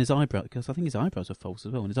when his eyebrows, because I think his eyebrows are false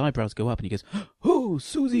as well, when his eyebrows go up and he goes, "Oh,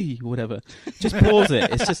 Susie," or whatever, just pause it.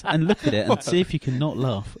 It's just, and look at it and see if you can not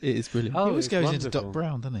laugh. It is brilliant. Oh, He always it's goes wonderful. into Doc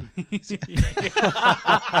Brown, doesn't he?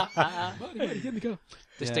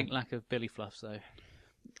 Distinct lack of Billy Fluffs, though.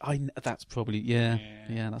 That's probably that's.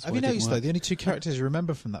 Have why you it didn't noticed, though, work. the only two characters you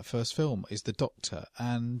remember from that first film is the Doctor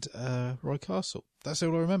and Roy Castle. That's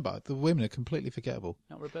all I remember. The women are completely forgettable.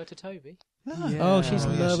 Not Roberta Tovey. Oh, she's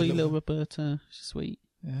Oh, yeah, lovely, she's little Roberta. She's sweet.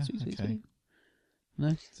 Yeah, Sweet, okay. sweet.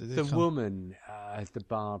 No? So they The can't- woman, the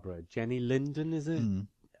Barbara, Jenny Linden, is it? Mm.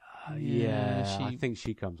 Yeah, I she- think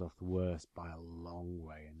she comes off the worst by a long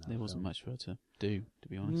way in that There wasn't film. much for her to do, to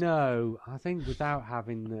be honest. No, I think without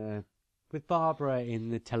with Barbara in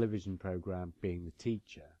the television program being the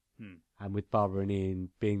teacher, and with Barbara and Ian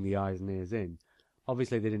being the eyes and ears in,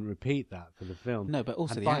 obviously they didn't repeat that for the film. No, but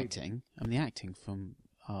also And the by- acting. I mean, the acting from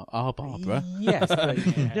our Barbara. Yes, but,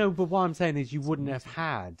 no, but what I'm saying is you wouldn't have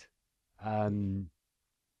had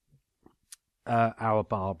our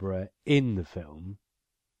Barbara in the film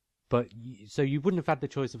But so you wouldn't have had the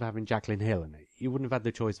choice of having Jacqueline Hill in it. You wouldn't have had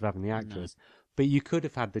the choice of having the actress. But you could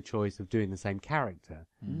have had the choice of doing the same character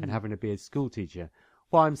and having her be a school teacher.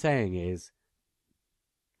 What I'm saying is,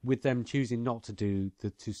 with them choosing not to do the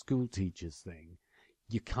two school teachers thing,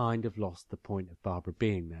 you kind of lost the point of Barbara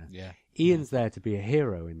being there. Yeah. Ian's there to be a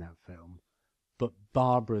hero in that film, but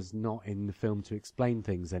Barbara's not in the film to explain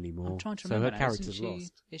things anymore. I'm trying to so remember her now, character's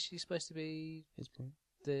lost. Is she supposed to be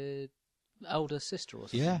the older sister or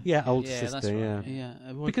something? Yeah. Yeah, older that's sister, right. yeah.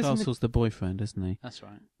 Roy Because in Castle's the boyfriend, isn't he? That's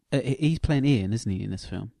right. He's playing Ian, isn't he, in this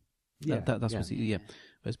film? Yeah, That's yeah. what he, yeah.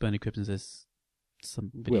 Whereas Bernie Cribbins is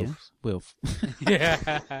somebody Wilf. else. Wilf.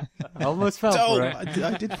 Yeah. I almost fell for it.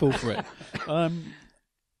 I did fall for it.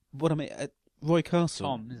 What I mean, Roy Castle.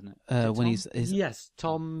 Tom, isn't it? When Tom? he's Yes,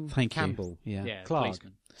 Tom thank Campbell. you. Yeah. Yeah, Clark.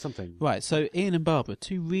 policeman. Something. Right, so Ian and Barbara,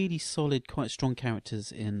 two really solid, quite strong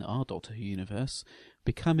characters in our Doctor Who universe,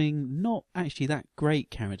 becoming not actually that great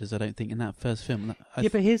characters, I don't think, in that first film.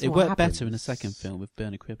 But here's it what worked happens. better in the second film with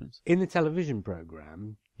Bernie Cribbins. In the television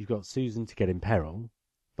programme, you've got Susan to get in peril,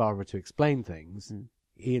 Barbara to explain things,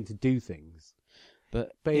 Ian to do things.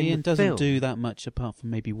 But But in Ian the doesn't film- do that much apart from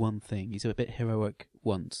maybe one thing. He's a bit heroic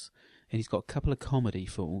once, and he's got a couple of comedy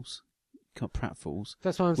falls, pratfalls,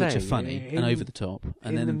 That's what I'm which saying. are funny and over the top,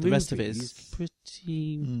 and in then the the rest of it is movies-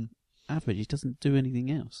 pretty average. He doesn't do anything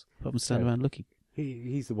else apart from stand So- around looking.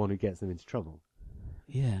 He's the one who gets them into trouble.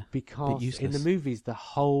 Yeah, Because bit in the useless. movies, the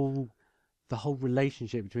whole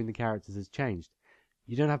relationship between the characters has changed.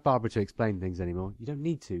 You don't have Barbara to explain things anymore. You don't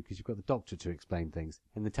need to because you've got the Doctor to explain things.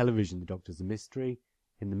 In the television, the Doctor's a mystery.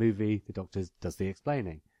 In the movie, the Doctor does the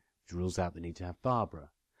explaining, which rules out the need to have Barbara.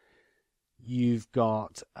 You've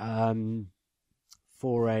got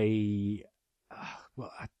for a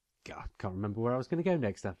I can't remember where I was going to go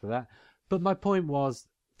next after that. But my point was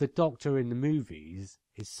the Doctor in the movies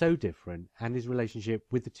is so different, and his relationship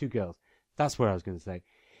with the two girls. That's where I was going to say.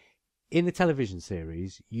 In the television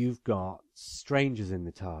series, you've got strangers in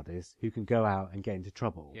the TARDIS who can go out and get into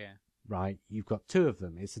trouble. Yeah. Right? You've got two of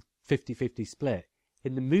them. It's a 50-50 split.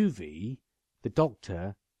 In the movie, the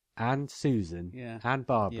Doctor and Susan and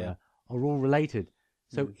Barbara are all related.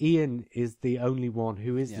 So Ian is the only one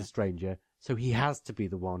who is the stranger, so he has to be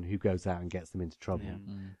the one who goes out and gets them into trouble.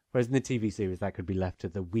 Yeah. Whereas in the TV series, that could be left to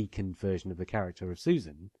the weakened version of the character of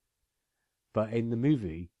Susan. But in the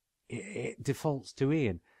movie, it defaults to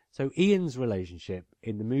Ian. So Ian's relationship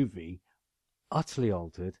in the movie, utterly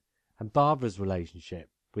altered, and Barbara's relationship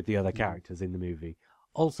with the other characters in the movie,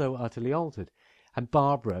 also utterly altered. And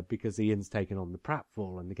Barbara, because Ian's taken on the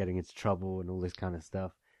pratfall and they're getting into trouble and all this kind of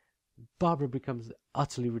stuff, Barbara becomes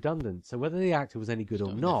utterly redundant. So whether the actor was any good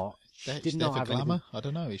or not, she did not have glamour. anything. I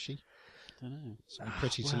don't know. Is she? I don't know. Something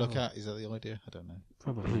pretty to look at. Is that the idea? I don't know.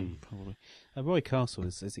 Probably. Roy Castle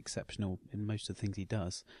is exceptional in most of the things he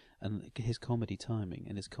does, and his comedy timing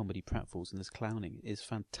and his comedy pratfalls and his clowning is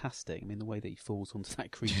fantastic. I mean, the way that he falls onto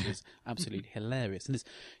that creature is absolutely hilarious, and it's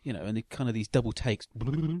and the kind of these double takes,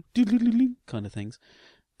 kind of things,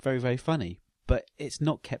 very very funny. But it's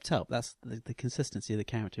not kept up. That's the consistency of the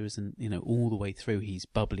character isn't all the way through. He's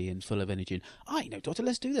bubbly and full of energy, and Doctor,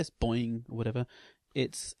 let's do this, boing or whatever.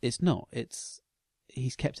 It's not.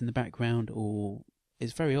 He's kept in the background, or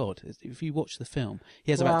it's very odd. If you watch the film,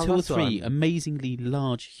 he has about two or three amazingly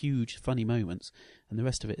large, huge, funny moments, and the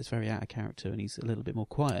rest of it is very out of character, and he's a little bit more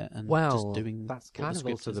quiet and just doing. That's what kind the of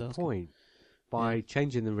script also is the asking. point. By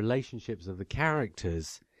changing the relationships of the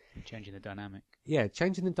characters, Changing the dynamic. yeah,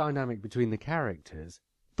 changing the dynamic between the characters,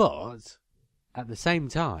 but at the same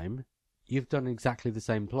time, you've done exactly the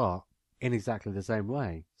same plot in exactly the same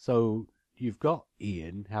way. So you've got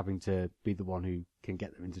Ian having to be the one who can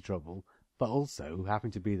get them into trouble, but also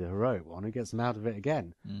having to be the heroic one who gets them out of it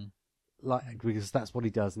again. Because that's what he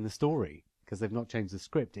does in the story, because they've not changed the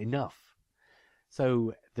script enough.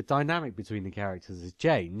 So the dynamic between the characters has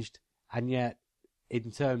changed, and yet, in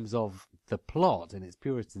terms of the plot, in its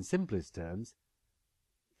purest and simplest terms,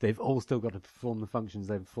 they've all still got to perform the functions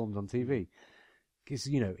they've performed on TV. Because,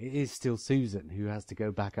 it is still Susan who has to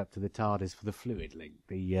go back up to the TARDIS for the fluid link.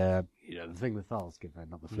 The thing the Thals give her,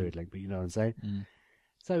 not the fluid link, but you know what I'm saying?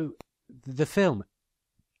 So, the film,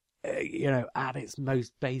 at its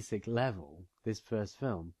most basic level, this first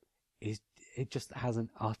film, it just has an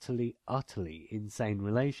utterly, utterly insane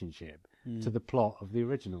relationship to the plot of the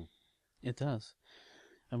original. It does.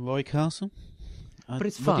 And Roy Castle? But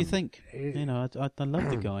it's What do you fun. think? I love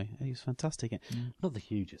the guy. He's fantastic. Not the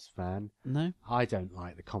hugest fan. No? I don't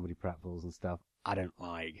like the comedy pratfalls and stuff. I don't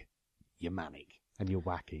like your manic. and you're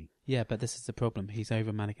wacky. Yeah, but this is the problem. He's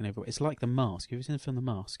over manic and over. It's like The Mask. Have you ever seen the film The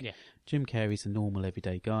Mask? Yeah. Jim Carrey's a normal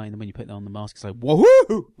everyday guy, and then when you put on the mask, it's like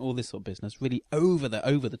woohoo, all this sort of business, really over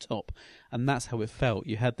the top, and that's how it felt.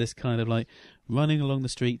 You had this kind of like running along the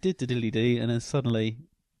street, did, and then suddenly,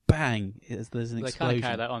 bang! There's an explosion. They kind of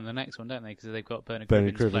carry that on the next one, don't they? Because they've got Bernard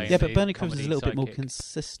Bernard Cribbins Cribbins. playing. Yeah, but the Bernard Cribbins is a comedy little bit more sidekick.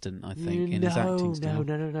 consistent, I think, in his acting style.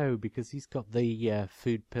 No, because he's got the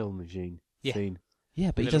food pill machine scene.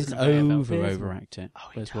 Yeah, but he Little doesn't conveyor belt. overact it. Oh,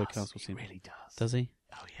 he Whereas does. Roy Castle He seems. really does. Does he?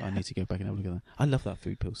 Oh, yeah. I need to go back and have a look at that. I love that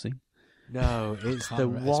food pill scene. No, it's Can't the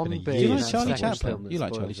remember. It's one been a bit. year Do you in like that Charlie second Chaplin? film that You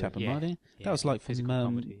like spoils Charlie it. Chaplin, Yeah. right? Yeah, That was like physical from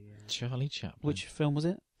comedy. Charlie Chaplin. which film was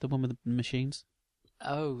it? The one with the machines?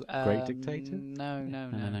 Oh, Great Dictator? No.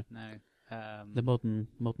 The modern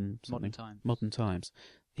something. Times. Modern Times.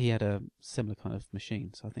 He had a similar kind of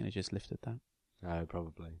machine, so I think they just lifted that. Oh,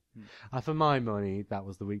 probably. For my money, that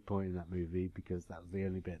was the weak point in that movie because that was the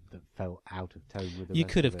only bit that felt out of tone with the You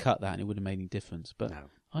rest could of have it. cut that and it wouldn't have made any difference, but No.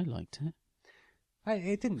 I liked it.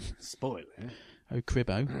 It didn't spoil it. Oh,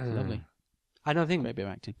 Cribbo. Lovely. And I think, Great bit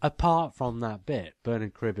of acting. apart from that bit,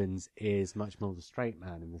 Bernard Cribbins is much more the straight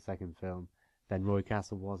man in the second film than Roy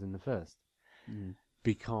Castle was in the first.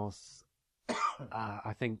 Because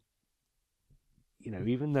I think,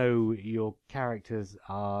 even though your characters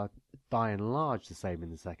are by and large the same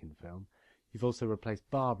in the second film, you've also replaced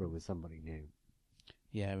Barbara with somebody new.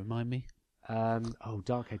 Yeah, remind me.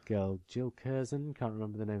 Dark-haired girl, Jill Curzon, can't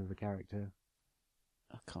remember the name of the character.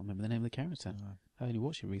 I can't remember the name of the character. I only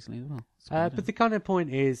watched it recently as well. But the kind of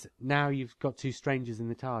point is, now you've got two strangers in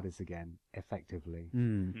the TARDIS again, effectively.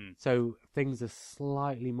 So things are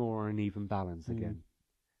slightly more on an even balance again.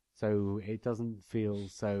 So it doesn't feel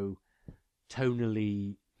so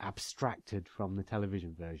tonally abstracted from the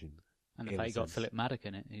television version. And the in fact a you got sense. Philip Maddock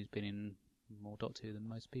in it, who's been in more Doctor Who than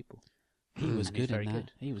most people. He was And he's good very in that.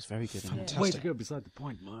 good. He was very good in that. Fantastic. Way to go beside the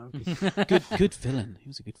point, Mark. Good villain. He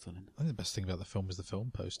was a good villain. I think the best thing about the film is the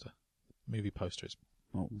film poster. Movie poster is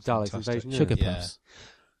Daleks fantastic. Invasion. Sugar Yeah. Puffs.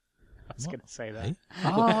 I was What? going to say that. Hey?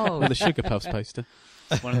 Oh, Well, the Sugar Puffs poster.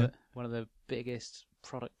 one of the biggest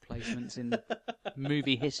product placements in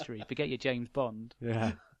movie history. Forget your James Bond.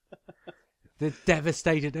 yeah. The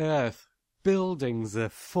devastated Earth. Buildings are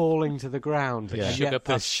falling to the ground. Yeah. And Sugar yet the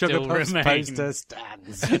Puffs Sugar still Puffs remain. poster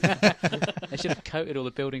stands. They should have coated all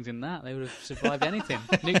the buildings in that. They would have survived anything.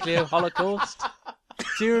 Nuclear holocaust.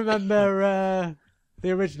 Do you remember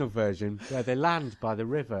the original version where they land by the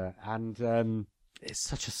river and it's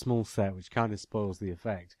such a small set which kind of spoils the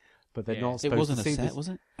effect, but they're Yeah. not It supposed wasn't to a see set, this, was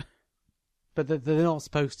it? but they're not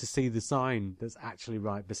supposed to see the sign that's actually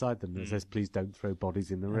right beside them that says please don't throw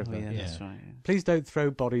bodies in the river. Oh, yeah, Yeah. that's right. Yeah. Please don't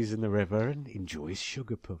throw bodies in the river and enjoy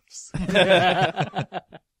Sugar Puffs.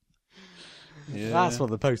 That's what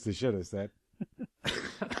the poster should have said.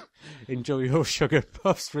 Enjoy your Sugar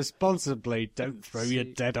Puffs responsibly. Don't throw your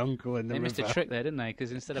dead uncle in the They river. missed a trick there, didn't they?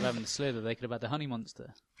 Because instead of having the slither, they could have had the honey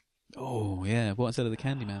monster. Oh, yeah. What, instead of the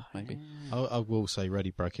Candyman, maybe? I will say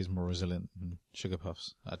Ready Break is more resilient than Sugar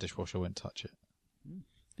Puffs. A dishwasher won't touch it.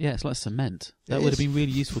 Yeah, it's like cement. That It would is. have been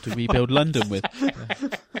really useful to rebuild London with.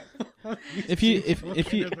 If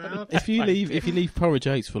you leave porridge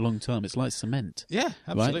oats for a long time, it's like cement. Yeah,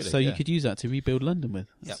 absolutely. Right? So yeah. you could use that to rebuild London with.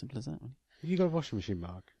 As Yep. simple as that one. You got a washing machine,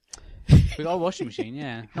 Mark? We got a washing machine,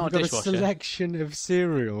 yeah. Not a We've got dishwasher. a selection of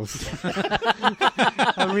cereals.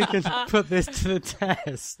 And we can put this to the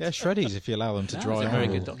test. Yeah, shreddies if you allow them to No, dry it's a very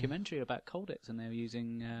out. good documentary about Colditz, and they were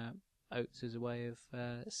using oats as a way of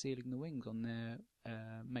sealing the wings on their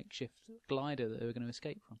makeshift glider that they were going to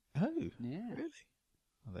escape from. Oh, Yeah. really?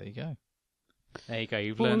 Well, there you go. There you go.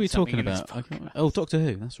 You've What were learned we something talking in this about? I podcast. can't- Oh, Doctor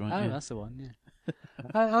Who. That's right. Oh, yeah. that's the one, yeah.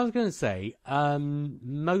 I was going to say,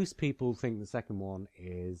 most people think the second one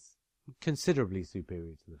is considerably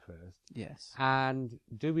superior to the first. Yes, And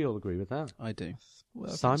do we all agree with that? I do. Well, I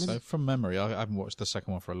think Simon? so from memory, I haven't watched the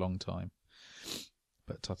second one for a long time.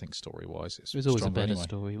 But I think story-wise, it's It was always a stronger better anyway.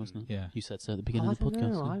 story, wasn't it? Yeah. You said so at the beginning I of the don't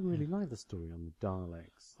podcast. know. yeah. I really like the story on the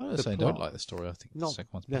Daleks. I don't The say I don't plot. like the story. I think the Not second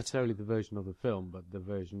one's better. necessarily the version of the film, but the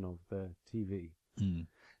version of the TV. Mm.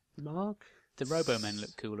 Mark? The Robo-Men look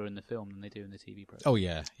cooler in the film than they do in the TV program. Oh,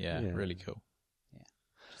 yeah, yeah, Yeah. really cool.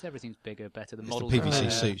 Just everything's bigger, better. The It's the models PVC are better.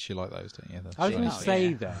 suits, you like those, don't you? That's I was right. going to Oh, say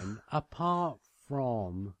yeah. then, apart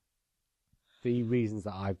from the reasons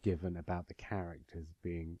that I've given about the characters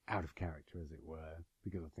being out of character, as it were,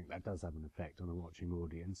 because I think that does have an effect on a watching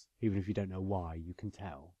audience, even if you don't know why, you can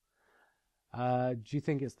tell. Do you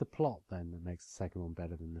think it's the plot then that makes the second one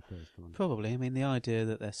better than the first one? Probably. I mean, the idea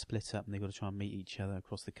that they're split up and they've got to try and meet each other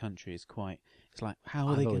across the country is quite. It's like, how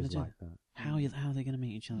are I've they going to always do? liked that. How are they going to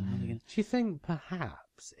meet each other? How are they going Do you think perhaps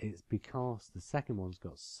perhaps it's because the second one's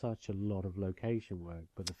got such a lot of location work,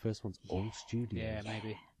 but the first one's all studio. Yeah,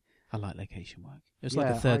 maybe. I like location work. It was Yeah,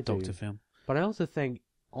 like the third I do. Doctor film. But I also think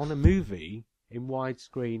on a movie in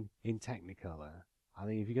widescreen in Technicolor, I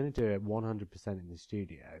think if you're going to do it 100% in the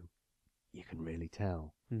studio, you can really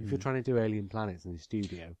tell. If you're trying to do Alien Planets in the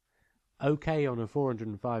studio, okay on a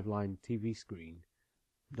 405-line TV screen,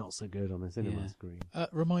 not so good on a cinema screen.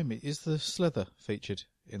 Remind me, is the Slither featured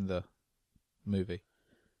in the movie?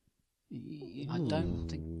 I don't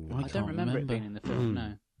think. I can't don't remember it being in the film.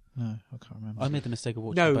 No. No, I can't remember. I made the mistake of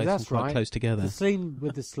watching No, both that's of them quite right. close together. The scene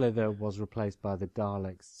with the Slither was replaced by the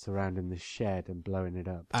Daleks surrounding the shed and blowing it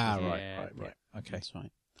up. Ah, Yeah, right. Okay. That's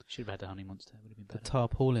right. Should have had the Honey Monster. Would have been The better.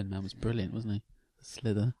 tarpaulin man was brilliant, wasn't he? The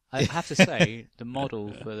Slither. I have to say, the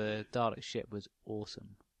model for the Dalek ship was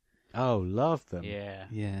awesome. Oh, love them. Yeah.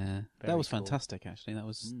 Yeah, that Very was cool. fantastic. Actually, that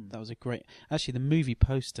was a great. Actually, the movie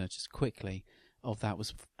poster, just quickly, of that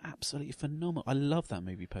was absolutely phenomenal. I love that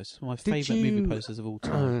movie poster. It's one of my Did favourite movie you- posters of all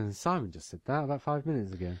time. Simon just said that about 5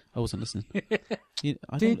 minutes ago. I wasn't listening. I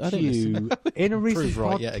Did don't listen. you, in a recent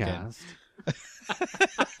right yet again. podcast,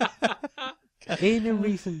 in a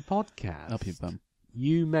recent podcast, Up your bum.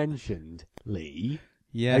 you mentioned, Lee,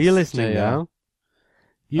 Yes, are you listening JR. now?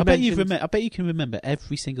 You I bet mentioned- I bet you can remember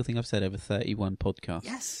every single thing I've said over 31 podcasts.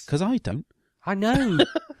 Yes. Because I don't. I know.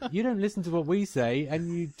 You don't listen to what we say,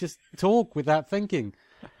 and you just talk without thinking.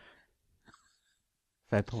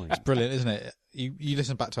 Fair point. It's brilliant, isn't it? You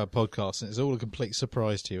listen back to our podcast and it's all a complete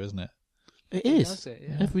surprise to you, isn't it? It He is. does it,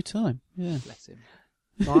 yeah. Every time. Yeah. Bless him.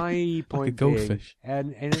 My point goldfish.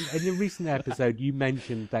 being, and in a recent episode, you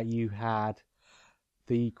mentioned that you had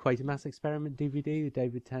the Quatermass Experiment DVD, the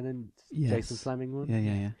David Tennant, Yes. Jason Fleming one.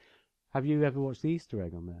 Yeah. Have you ever watched the Easter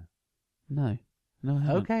egg on there? No, I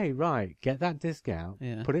haven't. Okay, right. Get that disc out,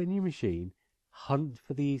 Yeah. put it in your machine, hunt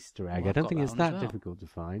for the Easter egg. Oh, I I've don't got think that it's one as that well. difficult to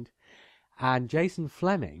find. And Jason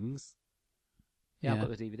Fleming's Yeah, Yeah. I've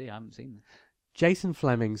got the DVD. I haven't seen it. Jason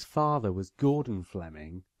Fleming's father was Gordon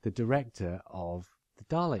Fleming, the director of the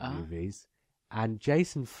Dalek Ah. movies, and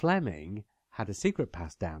Jason Fleming had a secret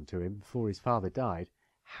passed down to him before his father died,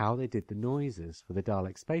 how they did the noises for the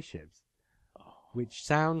Dalek spaceships, which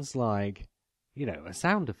sounds like, a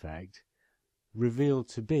sound effect revealed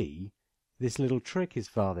to be this little trick his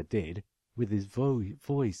father did with his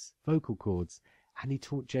vocal cords, and he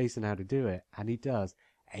taught Jason how to do it, and he does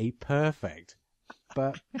a perfect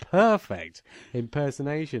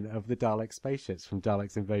impersonation of the Dalek spaceships from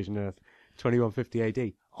Dalek's Invasion Earth 2150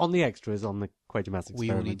 AD on the extras on the Quatermass Experiment.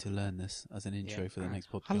 We all need to learn this as an intro for the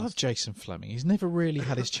next podcast. I love Jason Fleming. He's never really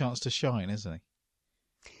had his chance to shine, hasn't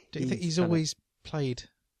he? Do you think he's always played?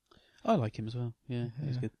 I like him as well. Yeah,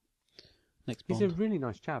 he's good. Next He's Bond. a really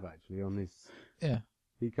nice chap, actually, on this. Yeah.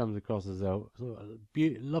 He comes across as a sort of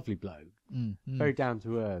lovely bloke, very down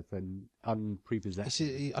to earth and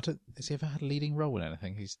unprepossessing. Has he ever had a leading role in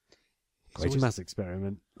anything? He's Quatermass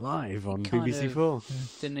Experiment live on Kind BBC of- Four.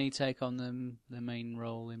 Didn't he take on the main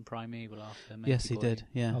role in Primeval after? Yes, he did.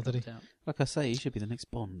 Yeah. Oh, did he? Dropped out? Like I say, he should be the next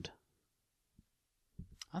Bond.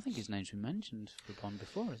 I think his name's been mentioned for Bond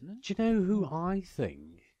before, isn't it? Do you know who I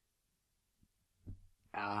think?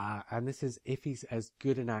 And this is if he's as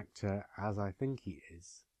good an actor as I think he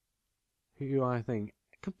is. Who I think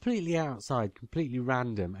completely outside, completely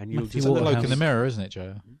random, and you'll Matthew It's just that bloke Waterhouse. in the mirror, isn't it,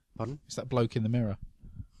 Joe? Pardon? It's that bloke in the mirror.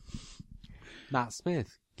 Matt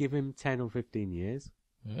Smith. Give him 10 or 15 years.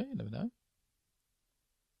 Yeah, you never know.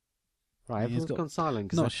 Right, Yeah, he's everyone's got- gone silent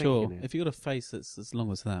because Not they're sure. thinking it. If you've got a face that's as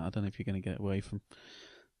long as that, I don't know if you're going to get away from.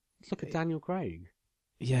 Look at Daniel Craig.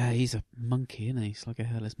 Yeah, he's a monkey, isn't he? He's like a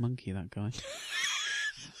hairless monkey, that guy.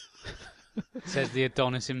 Says the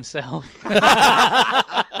Adonis himself. What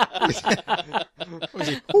was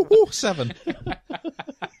he? Ooh, 7.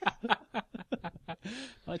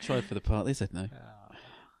 I tried for the part. They said no.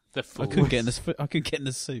 The I fool. couldn't get in the. I couldn't get in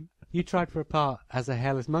the suit. You tried for a part as a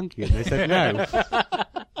hairless monkey, and they said no.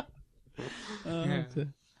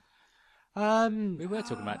 We were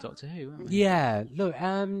talking about Doctor Who, weren't we? Yeah. Look.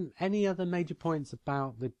 Any other major points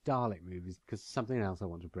about the Dalek movies? Because something else I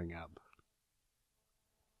want to bring up.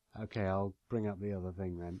 Okay, I'll bring up the other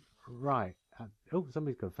thing then. Right.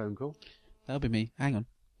 Somebody's got a phone call. That'll be me. Hang on.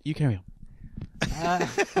 You carry on.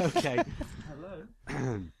 Okay.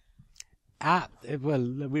 Hello.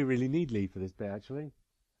 Well, we really need Lee for this bit, actually.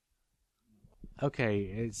 Okay,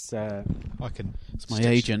 it's I can. It's my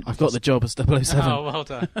agent. I've got the job as 007. Oh, well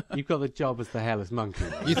done. you've got the job as the hairless monkey.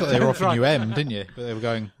 You thought they were offering you M, didn't you? But they were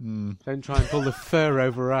going. Don't try and pull the fur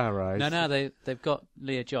over our eyes. No, they've got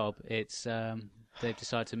Lee a job. It's they've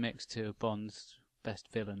decided to mix two of Bond's best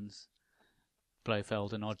villains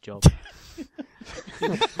Blofeld and Oddjob.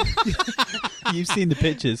 You've seen the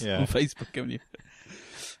pictures Yeah. on Facebook, haven't you?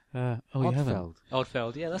 You haven't. Oddfeld.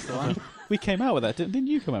 Oddfeld, yeah, that's the one. We came out with that, didn't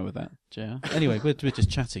you? Come out with that, JR? Anyway, we're just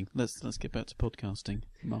chatting. Let's get back to podcasting,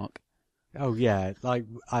 Mark. Oh yeah, like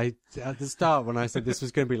I at the start when I said this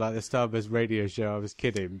was going to be like the Starburst radio show, I was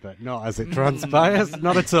kidding, but not as it transpires,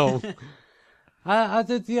 not at all.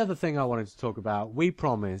 The other thing I wanted to talk about, we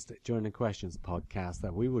promised during the questions podcast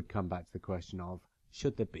that we would come back to the question of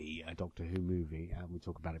should there be a Doctor Who movie, and we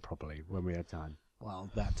talk about it properly when we have time. Well,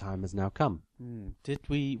 that time has now come. What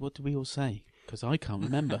did we all say? Because I can't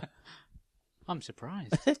remember. I'm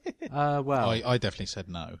surprised. Well, I definitely said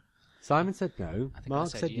no. Simon said no. I think Mark I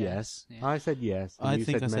said said yes. yes. Yeah. I said yes. And I you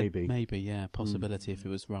think said I maybe. said maybe, yeah, possibility if it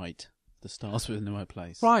was right. The stars were in the right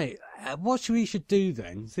place. Right. What we should do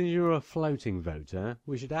then? Since you're a floating voter,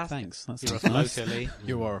 we should ask. Thanks. That's You're a nice. floater, Lee.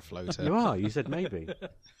 You are a floater. You are. You said maybe.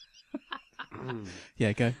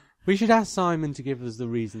 Yeah, go. We should ask Simon to give us the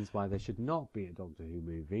reasons why there should not be a Doctor Who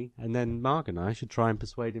movie, and then Mark and I should try and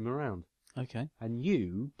persuade him around. Okay. And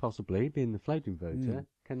you, possibly, being the floating voter,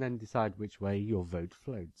 can then decide which way your vote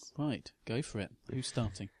floats. Right, go for it. Who's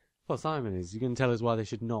starting? Well, Simon is. You can tell us why there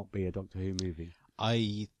should not be a Doctor Who movie.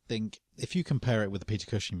 I think if you compare it with the Peter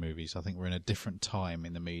Cushing movies, I think we're in a different time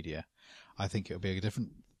in the media. I think it would be a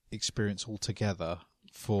different experience altogether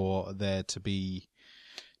for there to be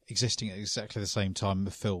existing at exactly the same time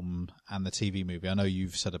the film and the TV movie. I know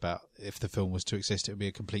you've said about if the film was to exist, it would be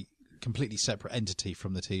a completely separate entity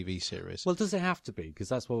from the TV series. Well, does it have to be? Because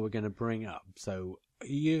that's what we're going to bring up. So, are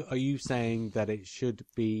you saying that it should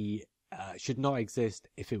be should not exist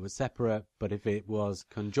if it was separate, but if it was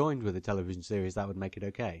conjoined with a television series, that would make it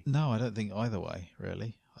okay? No, I don't think either way,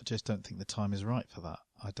 really. I just don't think the time is right for that.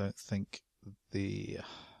 I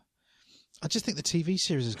just think the TV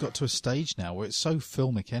series has got to a stage now where it's so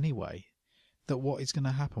filmic anyway that what is going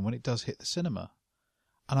to happen when it does hit the cinema?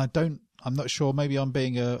 And I'm not sure, maybe I'm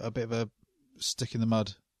being a bit of a stick in the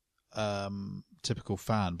mud typical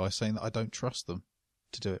fan by saying that I don't trust them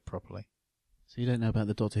to do it properly. So you don't know about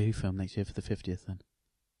the Doctor Who film next year for the 50th then?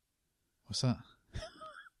 What's that?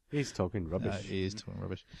 He's talking rubbish. He is talking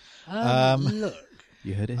rubbish. Look,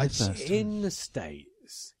 You heard it here first. in the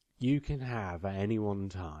States, you can have at any one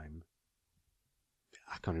time,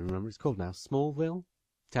 I can't even remember what it's called now, Smallville,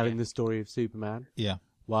 telling the story of Superman. Yeah.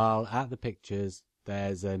 While at the pictures,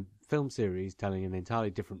 there's a film series telling an entirely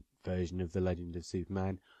different version of the Legend of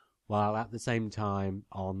Superman. While at the same time,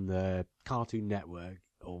 on the Cartoon Network,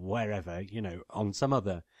 or wherever, on some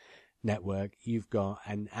other network, you've got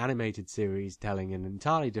an animated series telling an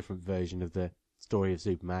entirely different version of the story of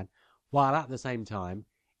Superman, while at the same time,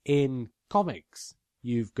 in comics,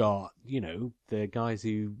 you've got, the guys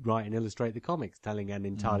who write and illustrate the comics telling an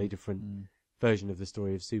entirely different version of the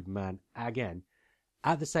story of Superman. Again,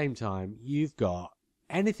 at the same time, you've got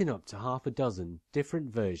anything up to half a dozen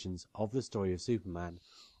different versions of the story of Superman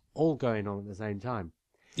all going on at the same time.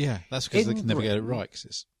 Yeah, that's because they In can never get it Britain- right because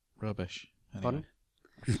it's rubbish. Anyway. Pardon?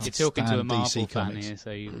 You're talking to a Stand Marvel DC fan comics. here,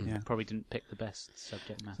 so you probably didn't pick the best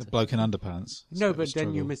subject matter. The bloke in underpants. No, but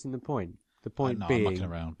then you're missing the point. The point no, being, I'm mucking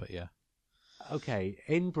around, but yeah. okay,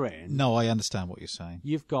 in Britain, No, I understand what you're saying.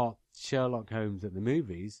 you've got Sherlock Holmes at the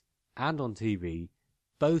movies and on TV,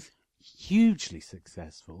 both hugely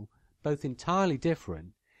successful, both entirely different,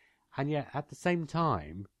 and yet at the same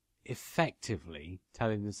time, effectively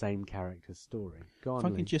telling the same character's story. Go on, If I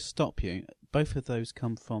Lee. can just stop you, both of those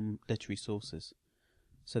come from literary sources.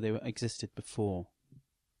 So they existed before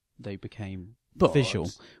they became But- visual,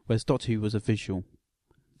 whereas Doctor Who was a visual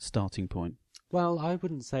starting point. Well, I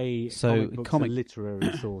wouldn't say So, comic books comic- are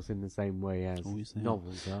literary source in the same way as Oh, yes, they are.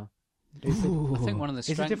 novels are. I think one of the It's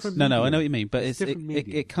a strengths... different No, I know medium. what you mean, but It's it, different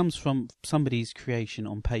medium. it comes from somebody's creation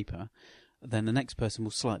on paper. Then the next person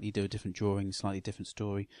will slightly do a different drawing, slightly different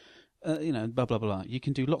story, blah, blah, blah. You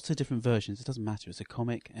can do lots of different versions. It doesn't matter. It's a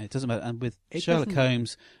comic. It doesn't matter. And with It Sherlock doesn't-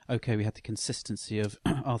 Holmes, okay, we had the consistency of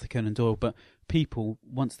Arthur Conan Doyle, but people,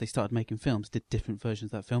 once they started making films, did different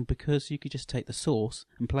versions of that film because you could just take the source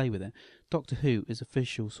and play with it. Doctor Who is a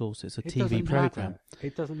visual source. It's a It TV doesn't program. matter.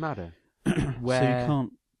 It doesn't matter. So you Where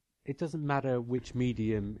can't. it doesn't matter which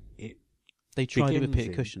medium it They tried it with begins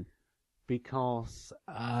Peter in. Cushing. because,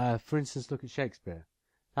 for instance, look at Shakespeare.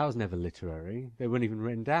 That was never literary. They weren't even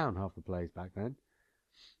written down, half the plays back then.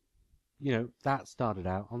 That started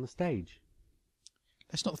out on the stage.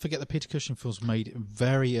 Let's not forget the Peter Cushing films made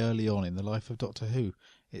very early on in the life of Doctor Who.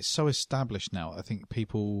 It's so established now. I think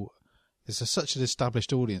there's such an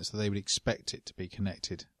established audience that they would expect it to be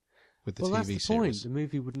connected with the Well, TV that's the series. point. The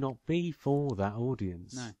movie would not be for that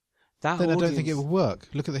audience. No. That Then I audience, don't think it would work.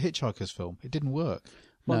 Look at the Hitchhiker's film. It didn't work.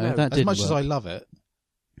 Well, no, no, that As didn't much as I work. love it,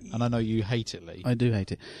 and I know you hate it, Lee. I do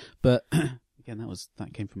hate it, but again,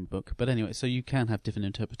 that came from a book. But anyway, so you can have different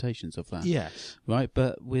interpretations of that, Yes. right?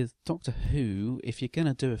 But with Doctor Who, if you're going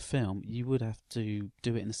to do a film, you would have to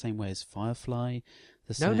do it in the same way as Firefly.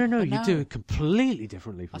 No, But you no. do it completely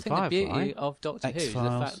differently I from think Firefly. the beauty of Doctor Who is the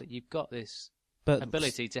X-Files. fact that you've got this But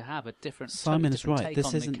ability to have a different. Simon totally is different right. take This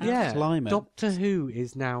on the isn't character. climate. Doctor Who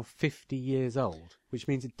is now 50 years old, which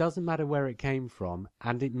means it doesn't matter where it came from,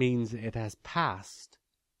 and it means it has passed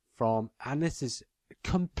from, and this is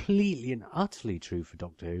completely and utterly true for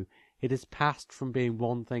Doctor Who, it has passed from being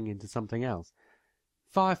one thing into something else.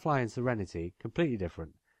 Firefly and Serenity, completely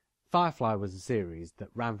different. Firefly was a series that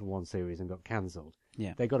ran for one series and got cancelled.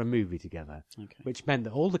 Yeah. They got a movie together, Okay. which meant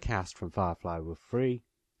that all the cast from Firefly were free,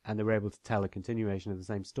 and they were able to tell a continuation of the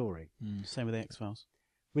same story. Same with the X-Files.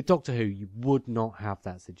 With Doctor Who, you would not have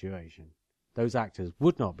that situation. Those actors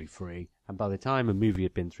would not be free, and by the time a movie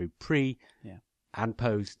had been through pre Yeah. and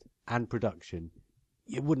post and production,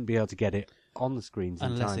 you wouldn't be able to get it on the screens in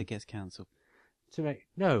Unless time it gets cancelled. to make.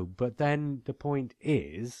 No, but then the point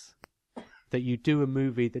is that you do a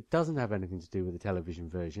movie that doesn't have anything to do with the television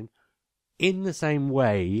version, in the same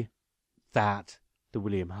way that the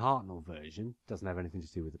William Hartnell version doesn't have anything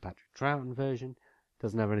to do with the Patrick Troughton version,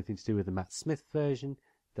 doesn't have anything to do with the Matt Smith version,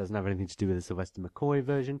 doesn't have anything to do with the Sylvester McCoy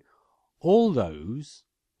version. All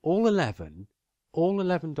 11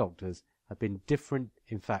 Doctors have been different.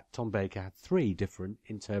 In fact, Tom Baker had 3 different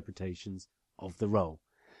interpretations of the role,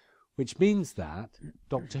 which means that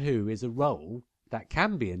Doctor Who is a role that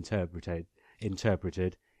can be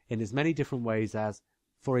interpreted in as many different ways as,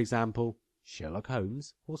 for example, Sherlock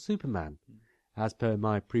Holmes or Superman, as per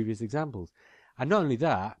my previous examples. And not only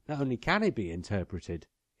that, not only can it be interpreted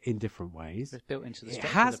in different ways, It's built into the it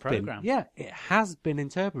structure has of the program. it has been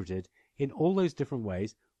interpreted in all those different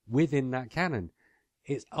ways within that canon.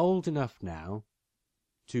 It's old enough now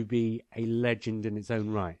to be a legend in its own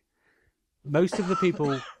right. Most of the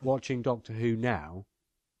people watching Doctor Who now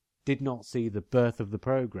did not see the birth of the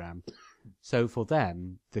program, so for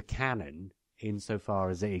them, the canon, insofar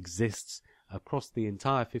as it exists across the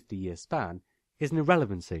entire 50-year span, is an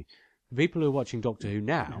irrelevancy. The people who are watching Doctor Who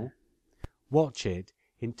now watch it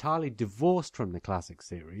entirely divorced from the classic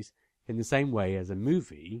series, in the same way as a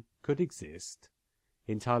movie could exist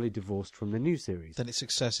entirely divorced from the new series. Then its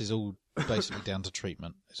success is all basically down to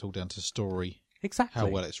treatment. It's all down to story, Exactly. how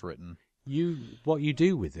well it's written. What you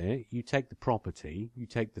do with it, you take the property, you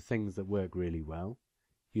take the things that work really well.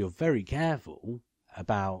 You're very careful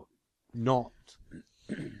about not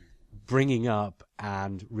bringing up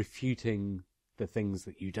and refuting the things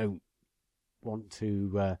that you don't want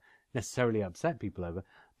to necessarily upset people over.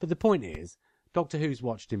 But the point is, Doctor Who's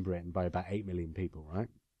watched in Britain by about 8 million people, right?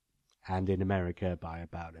 And in America by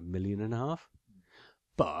about 1.5 million.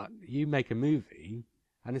 But you make a movie,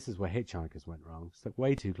 and this is where Hitchhikers went wrong, stuck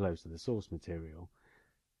way too close to the source material,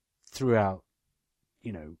 throughout,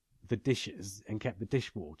 the dishes and kept the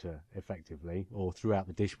dishwater effectively, or throughout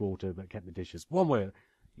the dishwater but kept the dishes. One way,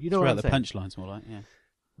 you know what I'm Throughout the saying? punchlines, more like, yeah.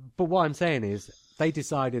 But what I'm saying is, they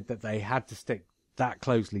decided that they had to stick that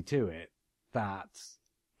closely to it, that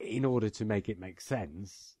in order to make it make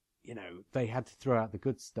sense, they had to throw out the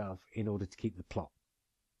good stuff in order to keep the plot.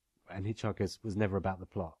 And Hitchhikers was never about the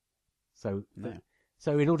plot. So, No.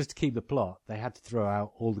 so in order to keep the plot, they had to throw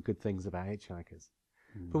out all the good things about Hitchhikers.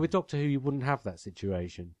 But with Doctor Who, you wouldn't have that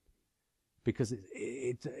situation, because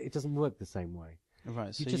it doesn't work the same way.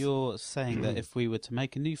 Right, so You just- you're saying that if we were to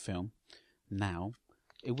make a new film now,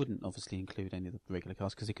 it wouldn't obviously include any of the regular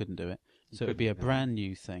cast because he couldn't do it. So it would be a couldn't, no. brand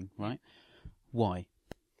new thing, right? Why?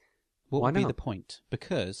 What Why would be not? the point?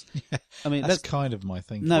 Because I mean, That's let's kind of my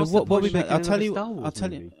thing. no. What's the What point we? of making I'll tell another you. Star Wars I'll tell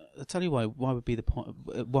movie? you. I'll tell you why. Why would be the point?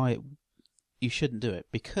 Why you shouldn't do it?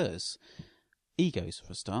 Because egos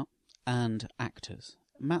for a start, and actors.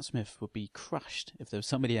 Matt Smith would be crushed if there was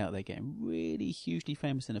somebody out there getting really hugely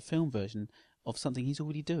famous in a film version of something he's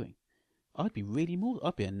already doing. I'd be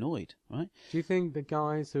annoyed, right? Do you think the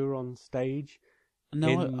guys who are on stage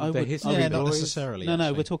No, in I the would. history Yeah, of not boys- necessarily. No,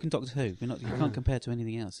 actually. we're talking Doctor Who. You can't compare to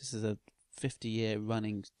anything else. This is a 50-year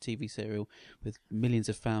running TV serial with millions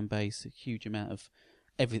of fan base, a huge amount of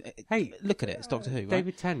everything. Hey, look at it. It's Doctor Who, right?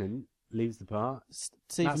 David Tennant leaves the part. Matt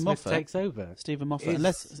Stephen Smith Moffat takes over. Stephen Moffat.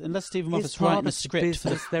 It's- Unless Stephen It's Moffat's part writing of the script for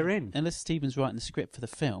the business they're in. unless Stephen's writing the script for the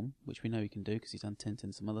film, which we know he can do because he's done Tintin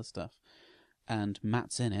and some other stuff, and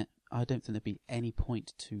Matt's in it, I don't think there'd be any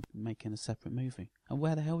point to making a separate movie. And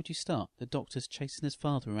where the hell would you start? The Doctor's chasing his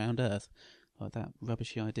father around Earth, like that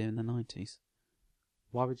rubbishy idea in the 90s.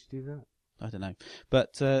 Why would you do that? I don't know.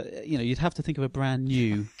 But, you'd have to think of a brand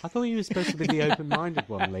new... I thought you were supposed to be the open-minded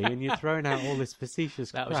one, Lee, and you're throwing out all this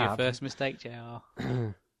facetious crap. That was your first mistake, JR.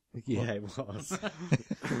 Yeah, it was.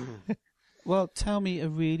 Well, tell me a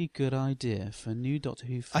really good idea for a new Doctor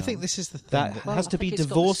Who film. I think this is the thing. That has to be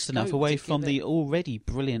divorced enough away from the it... already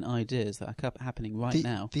brilliant ideas that are happening right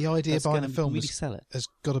now. The idea behind the film really sell it. has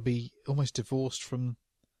got to be almost divorced from...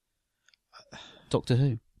 Doctor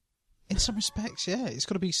Who. In some respects, yeah. It's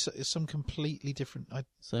got to be some completely different... I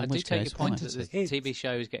do take your point that the TV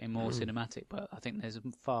show is getting more cinematic, but I think there's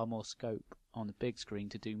far more scope on the big screen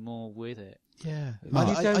to do more with it. Yeah.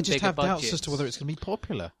 Mark, I just have budgets. doubts as to whether it's going to be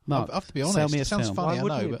popular. Mark, I have to be honest. sell me a it sounds film. funny, Why I know,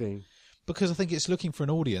 wouldn't but it be? because I think it's looking for an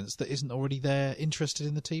audience that isn't already there interested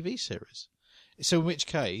in the TV series. So in which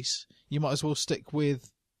case, you might as well stick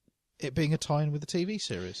with it being a tie-in with the TV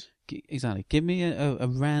series. Exactly. Give me a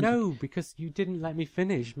random... No, because you didn't let me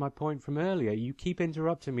finish my point from earlier. You keep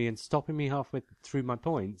interrupting me and stopping me halfway through my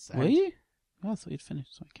points. Were you? Oh, I thought you'd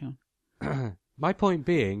finished, so I can't. My point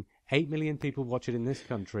being, 8 million people watch it in this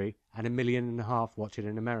country and 1.5 million watch it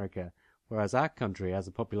in America, whereas our country has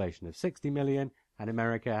a population of 60 million and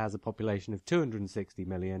America has a population of 260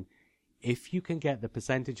 million. If you can get the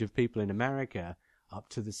percentage of people in America up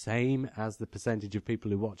to the same as the percentage of people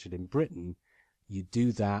who watch it in Britain, you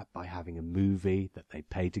do that by having a movie that they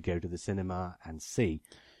pay to go to the cinema and see.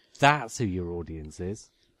 That's who your audience is.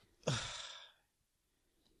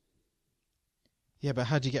 Yeah, but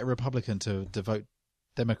how do you get a Republican to vote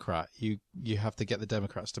Democrat? You have to get the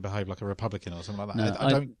Democrats to behave like a Republican or something like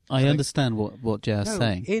that. No, I understand what JR's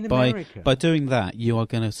saying. In America. By doing that, you are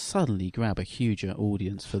going to suddenly grab a huger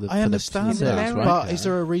audience for the. I understand for the series, that, right? but is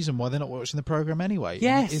there a reason why they're not watching the program anyway?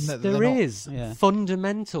 Yes, there is. Yeah.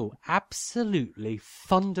 Fundamental, absolutely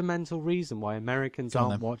fundamental reason why Americans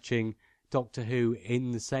aren't watching Doctor Who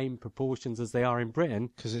in the same proportions as they are in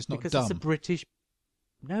Britain. Because it's not because dumb. It's a British...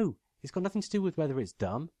 No, it's got nothing to do with whether it's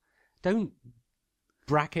dumb. Don't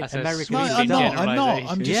bracket That's a American... No, I'm not.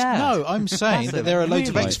 I'm just I'm saying that there are loads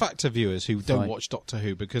of Really? X Factor viewers who don't watch Doctor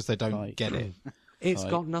Who because they don't get it. It's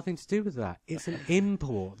got nothing to do with that. It's an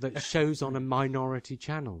import that shows on a minority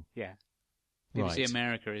channel. Yeah. BBC Right.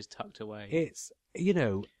 America is tucked away. It's,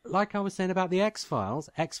 like I was saying about the X-Files.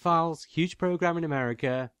 X-Files, huge program in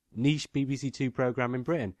America, niche BBC Two program in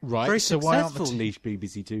Britain. Right, Very so why aren't the successful niche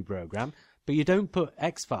BBC Two program, but you don't put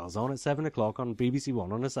X-Files on at 7 o'clock on BBC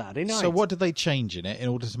One on a Saturday night. So what did they change in it in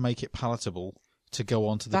order to make it palatable to go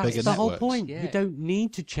on to the bigger That's the networks? whole point. Yeah. You don't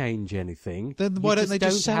need to change anything. Then You why don't they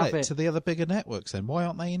just sell have it to the other bigger networks then? Why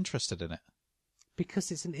aren't they interested in it?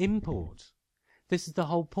 Because it's an import. This is the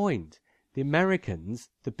whole point. The Americans,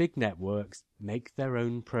 the big networks, make their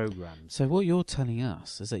own programs. So what you're telling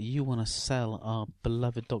us is that you want to sell our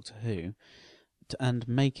beloved Doctor Who and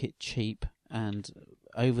make it cheap and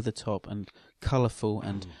over the top and colourful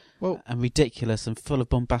and ridiculous and full of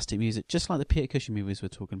bombastic music, just like the Peter Cushing movies we're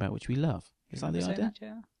talking about, which we love. Is that the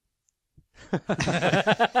idea?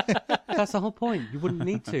 That's the whole point. You wouldn't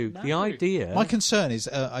need to. No. The idea... My concern is,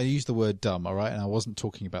 I used the word dumb, all right, and I wasn't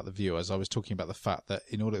talking about the viewers. I was talking about the fact that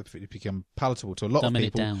in order for it to become palatable to a lot of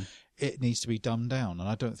people, it needs to be dumbed down, and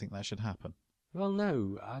I don't think that should happen. Well,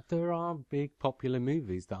 no. There are big popular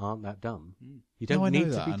movies that aren't that dumb. You don't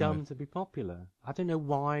need to be dumb to be popular. I don't know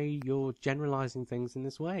why you're generalising things in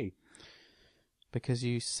this way. Because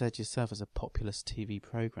you said yourself as a populist TV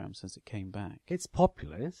programme since it came back. It's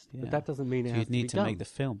populist, but that doesn't mean it has to be you'd need to make the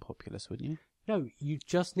film populist, wouldn't you? No, you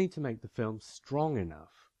just need to make the film strong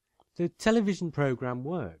enough. The television programme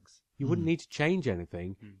works. You wouldn't need to change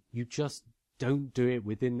anything. You just don't do it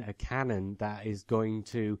within a canon that is going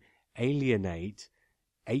to alienate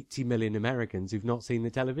 80 million Americans who've not seen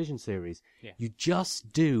the television series. Yeah. You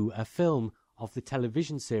just do a film of the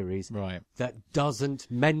television series that doesn't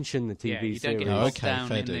mention the TV you series. don't get lost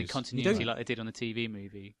down in the continuity like they did on the TV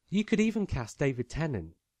movie. You could even cast David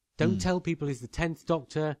Tennant. Don't tell people he's the 10th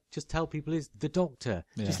Doctor, just tell people he's the Doctor.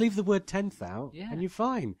 Yeah. Just leave the word 10th out and you're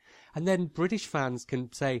fine. And then British fans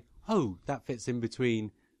can say, oh, that fits in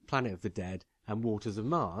between Planet of the Dead and Waters of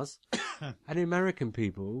Mars. And American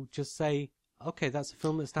people just say, okay, that's a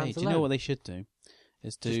film that stands alone. Do you know what they should do?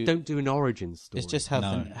 Just don't do an origin story. It's just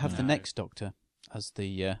have the next Doctor as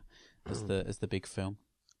the big film,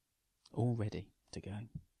 all ready to go.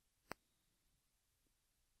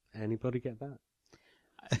 Anybody get that?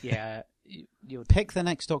 Yeah, you'll pick the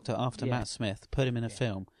next Doctor after Matt Smith, put him in a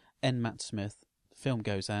film, end Matt Smith, the film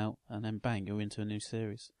goes out, and then bang, you're into a new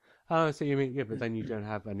series. Oh, so you mean but then you don't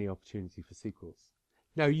have any opportunity for sequels.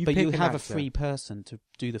 No, you have a free person to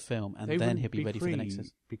do the film, and then he'll be ready for the next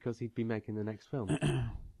series. Because he'd be making the next film.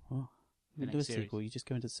 Well, you do a sequel, you just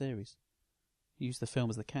go into the series. Use the film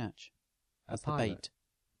as the catch. as the pilot. bait.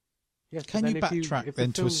 Yes, Can but you then if backtrack if the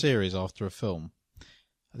then to a film- series after a film?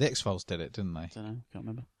 The X-Files did it, didn't they? I don't know. Can't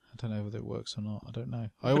remember. I don't know whether it works or not. I don't know. I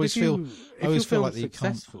But always if feel you- I always if feel your like film's you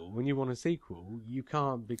can't. successful when you want a sequel, you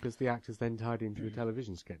can't because the actor's then tied into a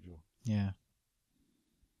television schedule. Yeah.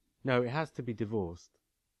 No, it has to be divorced.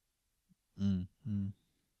 Mm.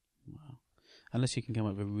 Wow. Unless you can come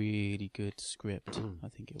up with a really good script, I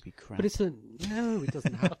think it'll be crap. But no, it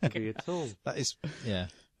doesn't have to be at all. That is, yeah.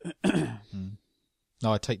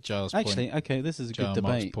 No, I take Giles' Actually, point. okay, this is a good Giles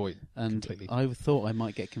Mark's debate, point and completely. I thought I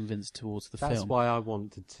might get convinced towards the That's film. why I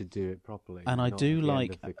wanted to do it properly. And I not do at the like-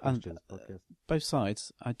 end of the and- questions podcast. Both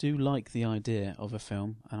sides, I do like the idea of a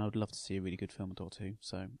film, and I would love to see a really good film of Doctor Who.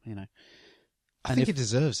 So I and think if- it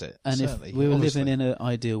deserves it. And certainly, if we were honestly. living in an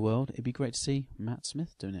ideal world, it'd be great to see Matt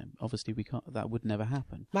Smith doing it. Obviously, we can't. That would never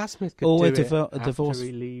happen. Matt Smith could Or do a it a after divorce.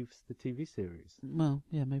 he leaves the TV series. Well,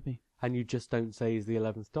 yeah, maybe. And you just don't say he's the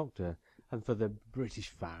 11th Doctor. And for the British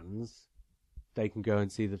fans, they can go and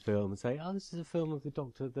see the film and say, oh, this is a film of the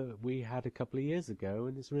Doctor that we had a couple of years ago,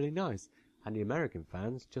 and it's really nice. And the American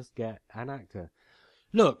fans just get an actor.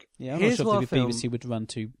 Look, Yeah, I'm here's not what sure a if the film, BBC would run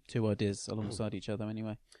two ideas alongside each other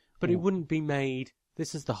anyway. but it wouldn't be made.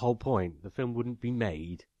 This is the whole point. The film wouldn't be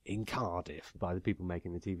made in Cardiff by the people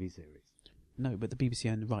making the TV series. No, but the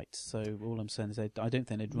BBC own the rights, so all I'm saying is I don't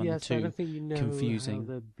think they'd run Yes, I two don't think you know confusing.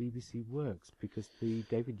 how the BBC works, because the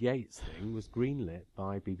David Yates thing was greenlit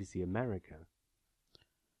by BBC America.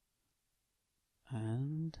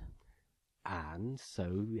 And And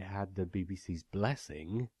so it had the BBC's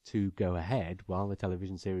blessing to go ahead while the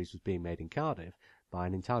television series was being made in Cardiff by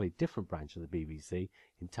an entirely different branch of the BBC,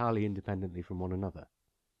 entirely independently from one another.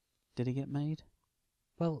 did it get made?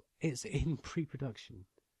 Well, it's in pre-production.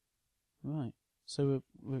 Right. So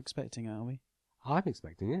we're expecting it, are we? I'm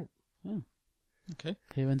expecting it. Oh, Okay.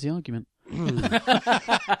 here ends the argument.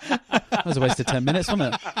 That was a waste of 10 minutes,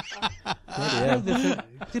 wasn't it?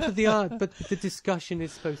 But the discussion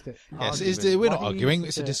is supposed to... Yes, argument. we're Why not do you arguing. use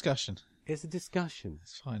It's a discussion. It's a discussion.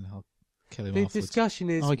 It's fine. I'll kill him The afterwards. discussion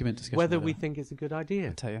is Argument discussion, whether yeah. we think it's a good idea.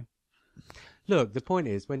 I tell you. Look, the point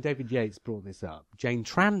is, when David Yates brought this up, Jane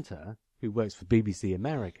Tranter, who works for BBC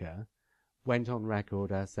America, went on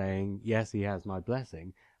record as saying, yes, he has my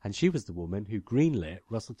blessing, and she was the woman who greenlit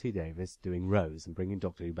Russell T Davies doing Rose and bringing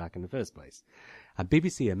Doctor Who back in the first place. And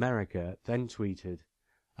BBC America then tweeted,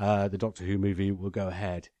 the Doctor Who movie will go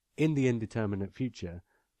ahead in the indeterminate future,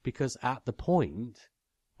 because at the point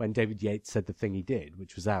when David Yates said the thing he did,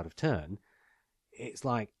 which was out of turn, it's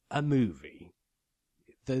like a movie.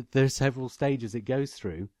 There are several stages it goes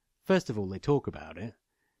through. First of all, they talk about it.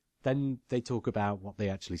 Then they talk about what they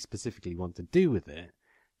actually specifically want to do with it.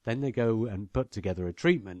 Then they go and put together a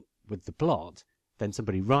treatment with the plot. Then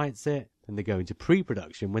somebody writes it. Then they go into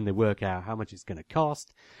pre-production when they work out how much it's going to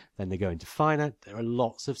cost. Then they go into finance. There are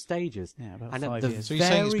lots of stages. Yeah, about And at 5 the years. So you're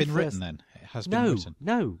saying it's very been written first- then? It has been No, written.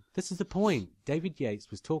 no. This is the point. David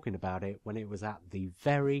Yates was talking about it when it was at the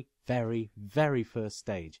very, very, very first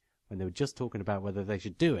stage, when they were just talking about whether they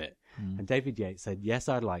should do it. And David Yates said, yes,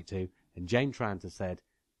 I'd like to. And Jane Tranter said,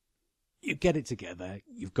 you get it together,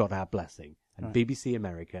 you've got our blessing. And Right. BBC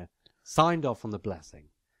America signed off on the blessing.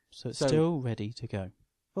 So it's So- still ready to go.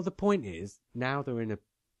 Well, the point is, now they're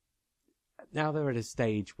at a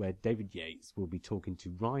stage where David Yates will be talking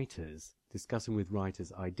to writers, discussing with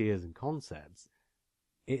writers ideas and concepts.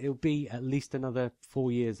 It'll be at least another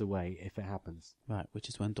 4 years away if it happens. Right, which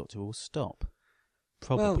is when Doctor will stop.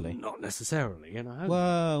 Probably. Well, not necessarily, and I hope.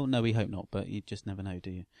 Well, no, we hope not, but you just never know,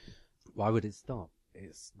 do you? Why would it stop?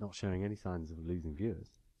 It's not showing any signs of losing viewers.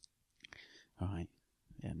 All right.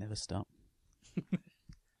 Yeah, never stop.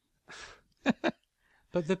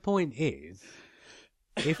 But the point is,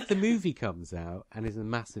 if the movie comes out and is a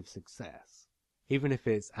massive success, even if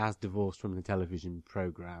it's as divorced from the television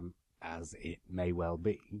program as it may well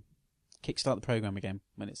be, Kickstart the program again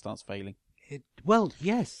when it starts failing. well,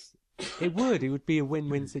 yes, it would. It would be a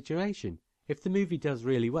win-win situation. If the movie does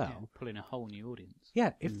really Yeah, well, pull in a whole new audience.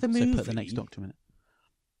 yeah, if the movie... So put the next Doctor in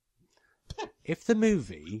it. If the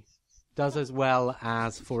movie does as well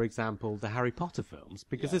as, for example, the Harry Potter films,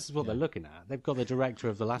 because this is what they're looking at. They've got the director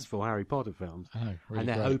of the last 4 Harry Potter films, I know, really and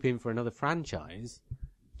they're great. hoping for another franchise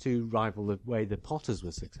to rival the way the Potters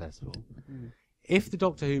were successful. If the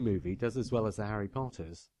Doctor Who movie does as well as the Harry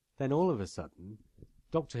Potters, then all of a sudden,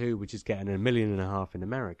 Doctor Who, which is getting 1.5 million in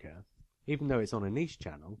America, even though it's on a niche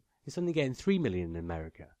channel, it's only getting 3 million in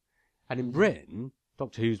America. And in Britain,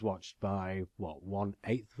 Doctor Who's watched by, 1/8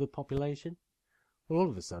 of the population? Well, all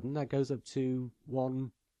of a sudden, that goes up to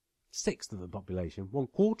 1/10 1/6 of the population,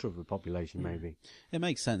 1/4 of the population, maybe. It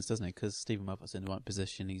makes sense, doesn't it? Because Stephen Moffat's in the right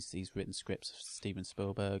position. He's written scripts for Steven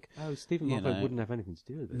Spielberg. Oh, Stephen Moffat wouldn't have anything to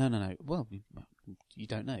do with it. No. Well, you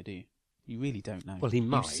don't know, do you? You really don't know. Well, he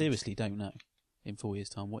might. You seriously don't know in 4 years'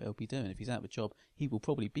 time what he'll be doing. If he's out of a job, he will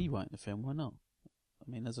probably be writing a film. Why not? I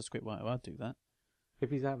mean, as a scriptwriter, I'd do that.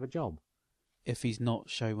 If he's out of a job? If he's not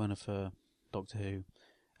showrunner for Doctor Who,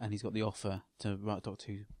 and he's got the offer to write a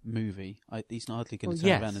Doctor Who movie, he's not hardly going to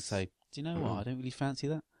turn around and say, "Do you know what? I don't really fancy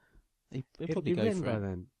that." He'll probably go for it.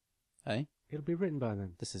 Then. Eh? It'll be written by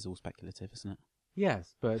then. This is all speculative, isn't it?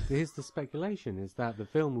 Yes, but here's the speculation: is that the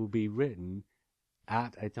film will be written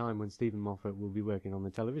at a time when Stephen Moffat will be working on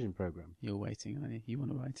the television program. You're waiting, aren't you? You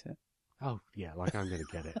want to write it? Oh yeah, like I'm going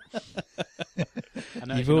to get it. I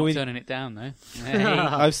know you're not turning it down though. Hey.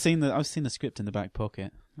 I've seen the script in the back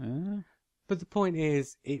pocket. But the point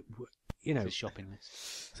is, it's a shopping list.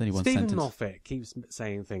 It's only one Stephen sentence. Moffat keeps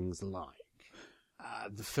saying things like,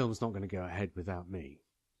 "The film's not going to go ahead without me."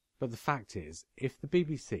 But the fact is, if the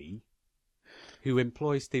BBC, who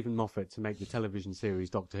employs Stephen Moffat to make the television series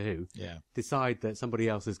Doctor Who, decide that somebody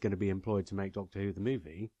else is going to be employed to make Doctor Who the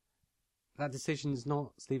movie, that decision's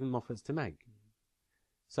not Stephen Moffat's to make.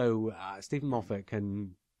 So Stephen Moffat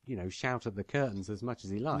can, shout at the curtains as much as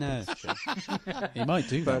he likes. No, he might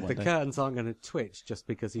do that. But the curtains aren't going to twitch just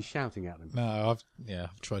because he's shouting at them. No,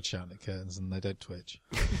 I've tried shouting at curtains and they don't twitch.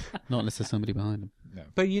 Not unless there's somebody behind them. No.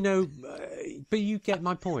 But but you get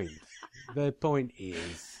my point. The point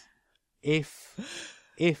is, if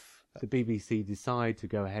the BBC decide to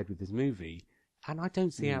go ahead with this movie, and I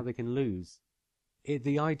don't see how they can lose,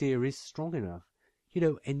 the idea is strong enough.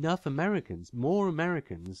 Enough Americans, more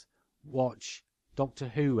Americans, watch Doctor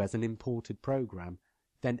Who as an imported program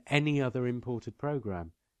than any other imported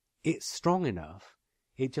program. It's strong enough.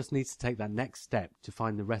 It just needs to take that next step to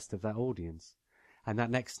find the rest of that audience. And that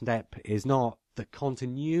next step is not the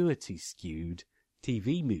continuity skewed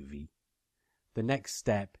TV movie. The next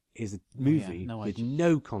step is a movie with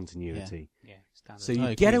no continuity. Yeah, so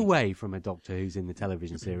you get away from a Doctor Who's in the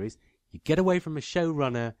television series. You get away from a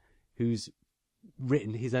showrunner who's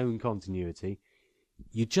written his own continuity.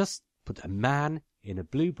 You just put a man in a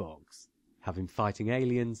blue box, have him fighting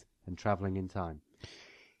aliens and travelling in time.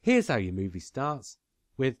 Here's how your movie starts,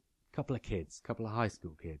 with a couple of high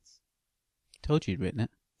school kids. Told you you'd written it.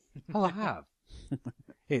 Oh, I have.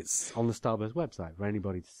 It's on the Starburst website for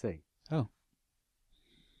anybody to see. Oh.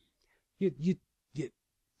 You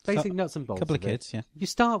basic nuts and bolts. Couple of kids, yeah. You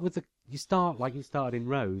start like you started in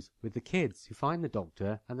Rose with the kids. You find the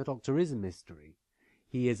Doctor, and the Doctor is a mystery.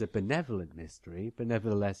 He is a benevolent mystery, but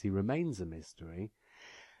nevertheless he remains a mystery.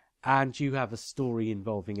 And you have a story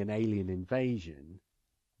involving an alien invasion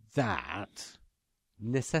that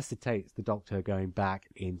necessitates the Doctor going back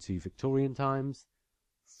into Victorian times,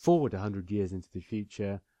 forward 100 years into the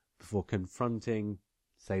future, before confronting,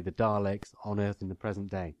 say, the Daleks on Earth in the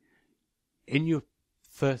present day. In your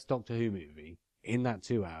first Doctor Who movie, in that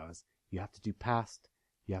 2 hours, you have to do past,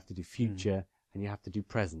 you have to do future, and you have to do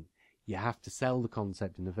present. You have to sell the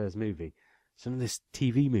concept in the first movie. Some of this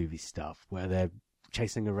TV movie stuff where they're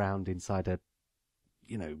chasing around inside a,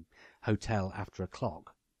 hotel after a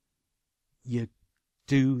clock. You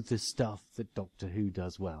do the stuff that Doctor Who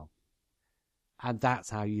does well. And that's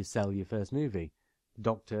how you sell your first movie.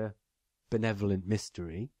 Doctor, benevolent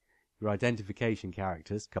mystery, your identification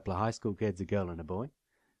characters, a couple of high school kids, a girl and a boy.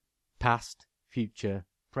 Past, future,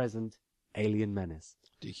 present, alien menace.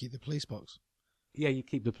 Do you keep the police box? Yeah, you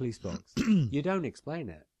keep the police box. You don't explain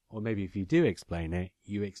it. Or maybe if you do explain it,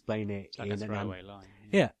 you explain it like in a throwaway line.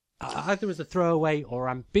 Yeah, either as a throwaway or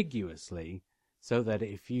ambiguously, so that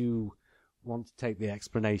if you want to take the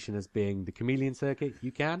explanation as being the chameleon circuit,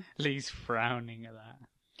 you can. Lee's frowning at that.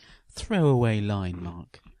 Throwaway line,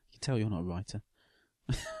 Mark. You can tell you're not a writer.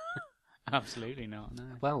 Absolutely not, no.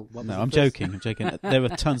 Well, I'm joking. There are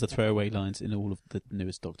tons of throwaway lines in all of the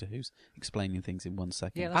newest Doctor Who's, explaining things in 1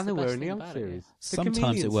 second. Yeah, that's and there the were best in the thing old about it, series. yeah. The Sometimes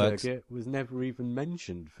chameleon it works. circuit was never even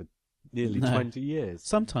mentioned for nearly No. 20 years.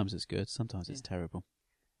 Sometimes it's good, sometimes it's terrible.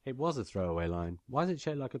 It was a throwaway line. Why is it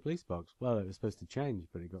shaped like a police box? Well, it was supposed to change,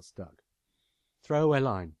 but it got stuck. Throwaway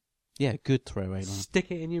line. Yeah, good throwaway line.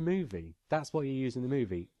 Stick it in your movie. That's what you use in the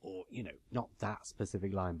movie. Or, not that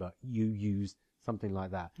specific line, but you use something like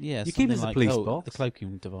that. Yeah, you keep it as a police oh, box. the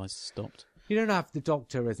cloaking device stopped. You don't have the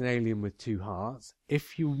Doctor as an alien with two hearts.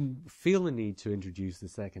 If you feel the need to introduce the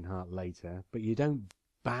second heart later, but you don't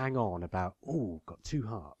bang on about, got two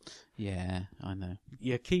hearts. Yeah, I know.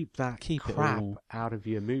 You keep that Keep it crap all. out of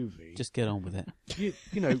your movie. Just get on with it.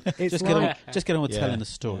 It's Just get on with telling the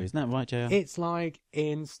story. Isn't that right, JR? It's like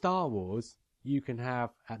in Star Wars, you can have,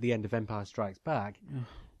 at the end of Empire Strikes Back,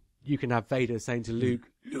 you can have Vader saying to Luke,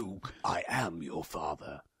 "Luke, I am your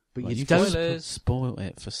father." But Well, you you don't spoil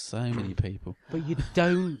it for so many people. But you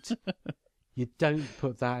don't. You don't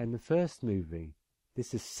put that in the first movie.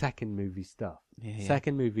 This is second movie stuff. Yeah.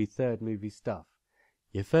 Second movie, third movie stuff.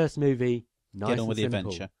 Your first movie, nice Get on and with the simple.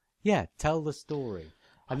 adventure. Yeah, tell the story.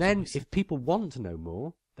 And then if people want to know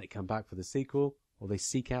more, they come back for the sequel or they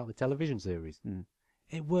seek out the television series.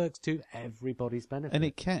 It works to everybody's benefit. And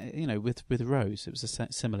it can, with Rose, it was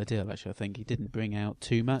a similar deal. Actually, I think he didn't bring out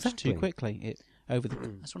too much too quickly.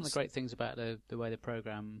 That's one of the great things about the way the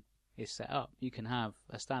program is set up. You can have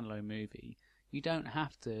a standalone movie. You don't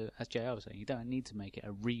have to, as JR was saying, you don't need to make it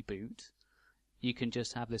a reboot. You can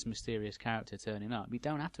just have this mysterious character turning up. You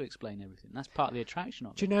don't have to explain everything. That's part of the attraction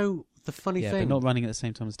of it. Do you know the funny Yeah, thing? but not running at the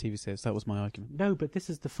same time as TV series. That was my argument. No, but this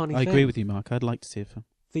is the funny I thing. agree with you, Mark. I'd like to see a film.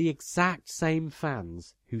 The exact same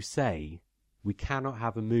fans who say we cannot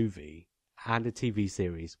have a movie and a TV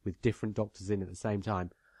series with different Doctors in at the same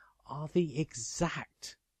time are the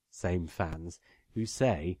exact same fans who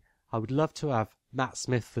say, I would love to have Matt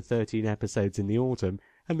Smith for 13 episodes in the autumn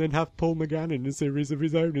and then have Paul McGann in a series of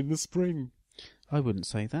his own in the spring. I wouldn't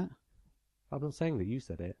say that. I'm not saying that you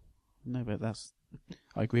said it. No, but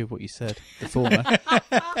I agree with what you said. The former.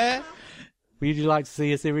 Would you like to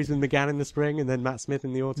see a series with McGann in the spring and then Matt Smith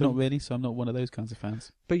in the autumn? Not really, so I'm not one of those kinds of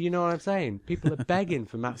fans. But you know what I'm saying? People are begging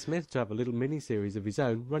for Matt Smith to have a little mini-series of his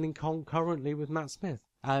own running concurrently with Matt Smith.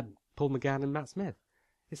 Paul McGann and Matt Smith.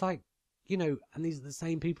 It's like, and these are the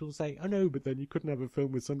same people who say, oh no, but then you couldn't have a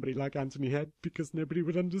film with somebody like Anthony Head because nobody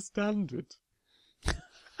would understand it.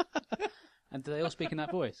 And do they all speak in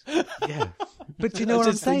that voice? Yeah. But you know what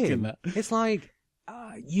I'm saying? It's like,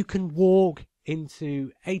 you can walk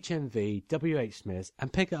into HMV, WH Smith's,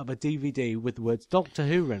 and pick up a DVD with the words Doctor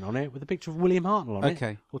Who written on it, with a picture of William Hartnell on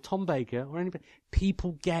it, or Tom Baker, or anybody.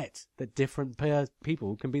 People get that different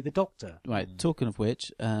people can be the Doctor. Right, talking of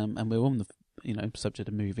which, and we're on the subject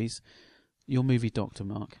of movies, your movie Doctor,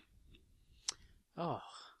 Mark. Oh.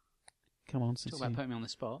 Come on, Talk about putting me on the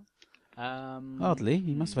spot. Hardly.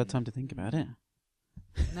 You must have had time to think about it.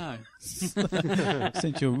 No.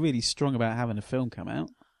 Since you're really strong about having a film come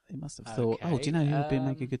out, you must have thought, do you know who would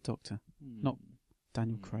make a good Doctor? Not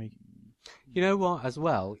Daniel Craig. You know what, as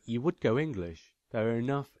well, you would go English. There are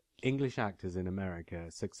enough English actors in America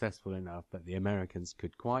successful enough that the Americans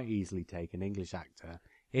could quite easily take an English actor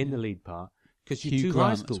in the lead part, because your two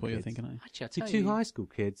high school kids. You're thinking of. Actually, your two high school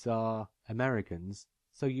kids are Americans,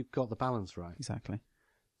 so you've got the balance right. Exactly.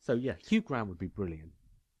 So yeah, Hugh Grant would be brilliant.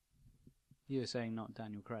 You were saying not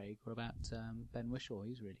Daniel Craig. What about Ben Whishaw?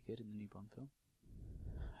 He's really good in the new Bond film.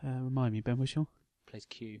 Remind me, Ben Whishaw? Plays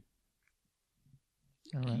Q.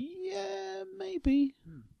 All right. Yeah, maybe.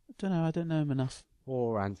 I don't know him enough.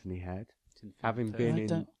 Or Anthony Head. Having been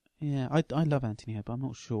in... Yeah, I love Anthony Head, but I'm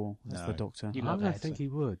not sure that's the Doctor. I don't think he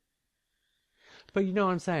would. But you know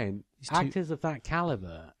what I'm saying? Actors of that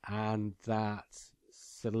calibre and that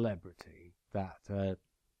celebrity, that...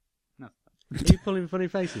 Are you pulling funny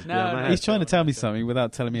faces? No, he's trying to tell me something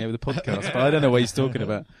without telling me over the podcast, but I don't know what he's talking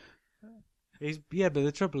about. But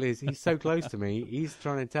the trouble is, he's so close to me, he's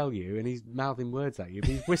trying to tell you, and he's mouthing words at you, but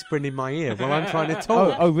he's whispering in my ear while I'm trying to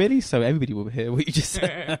talk. Oh, really? So everybody will hear what you just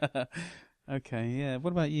said. Okay, yeah.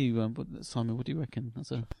 What about you, Simon? What do you reckon? I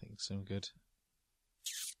think some good.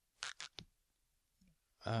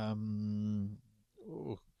 I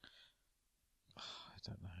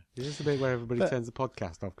don't know. Is this the bit where everybody turns the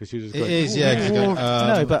podcast off because you just? It is, yeah.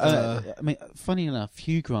 No, but I mean, funny enough,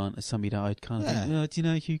 Hugh Grant is somebody that I'd kind of think, do you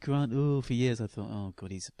know Hugh Grant? Oh, for years I thought, oh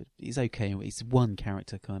god, he's okay. He's one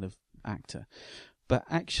character kind of actor, but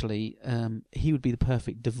actually, he would be the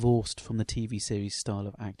perfect divorced from the TV series style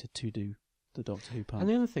of actor to do the Doctor Who part. And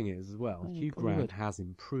the other thing is, as well, Hugh Grant has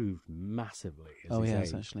improved massively. He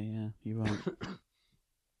has actually. Yeah, you're right.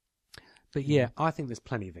 But yeah, I think there's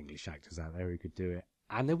plenty of English actors out there who could do it.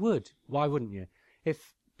 And they would. Why wouldn't you?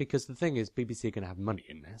 Because the thing is, BBC are going to have money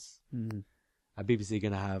in this. And BBC are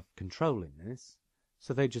going to have control in this.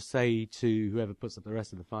 So they just say to whoever puts up the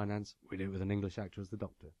rest of the finance, we do it with an English actor as the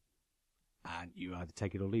Doctor. And you either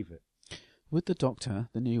take it or leave it. Would the Doctor,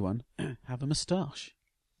 the new one, have a moustache?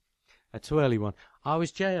 A twirly one. I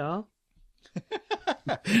was JR.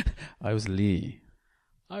 I was Lee.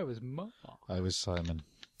 I was Mark. I was Simon.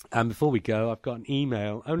 And before we go, I've got an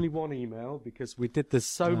email. Only one email, because we did this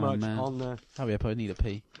so much on the... Hurry up, I need a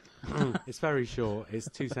pee. It's very short. It's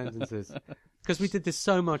 2 sentences. Because we did this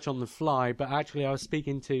so much on the fly, but actually I was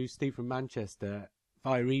speaking to Steve from Manchester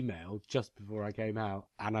via email just before I came out,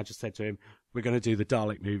 and I just said to him, we're going to do the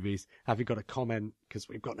Dalek movies. Have you got a comment? Because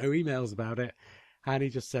we've got no emails about it. And he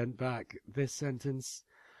just sent back this sentence.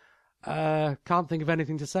 Can't think of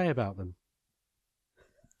anything to say about them.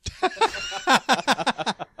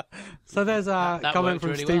 So there's a That comment worked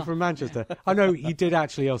from really Steve well. from Manchester. I know he did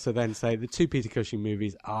actually also then say the 2 Peter Cushing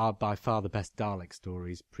movies are by far the best Dalek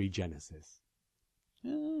stories pre-Genesis.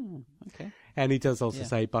 Oh, okay. And he does also Yeah.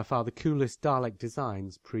 say by far the coolest Dalek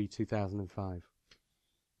designs pre-2005.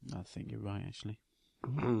 I think you're right, actually.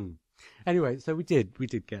 Anyway, so we did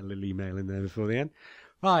get a little email in there before the end.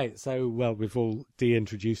 Right, so, well, we've all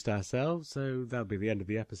de-introduced ourselves, so that'll be the end of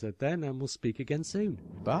the episode then, and we'll speak again soon.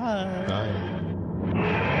 Bye.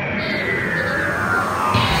 Bye.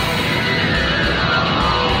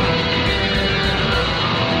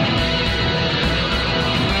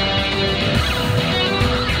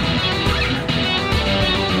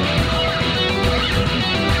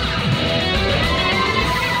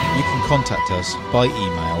 You can contact us by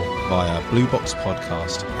email via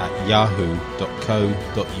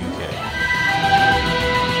blueboxpodcast@yahoo.co.uk.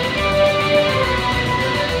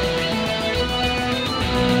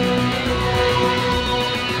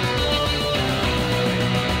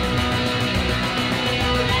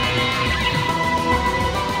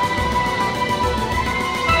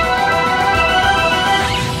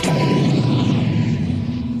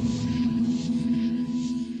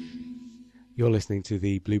 You're listening to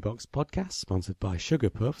the Blue Box Podcast, sponsored by Sugar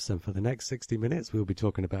Puffs, and for the next 60 minutes we'll be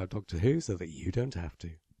talking about Doctor Who so that you don't have to.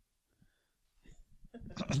 Do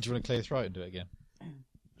you want to clear your throat and do it again?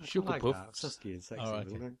 Sugar Puffs. Husky and sexy, Oh, okay.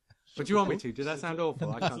 isn't it? But do you want me to? Did that sound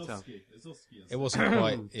awful? I can't tell. It wasn't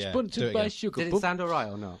quite. Yeah. do it Sponsored by again. Sugar Did it Puffs. sound alright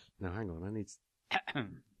or not? No, hang on, I need...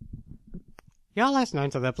 You're listening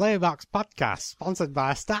to the Blue Box Podcast, sponsored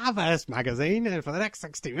by Starburst magazine, and for the next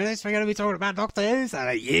 60 minutes we're going to be talking about Doctor Who so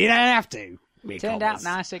that you don't have to. Turned out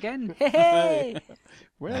nice again. Hey!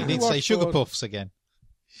 No, you need to say Sugar Puffs again.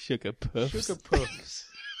 Sugar Puffs. Sugar Puffs.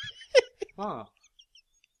 Oh.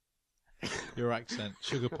 Your accent.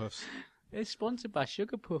 Sugar Puffs. It's sponsored by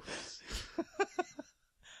Sugar Puffs.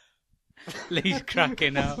 Lee's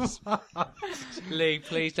cracking up. Lee,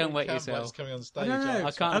 please don't wet Campbell's yourself. coming on stage. No,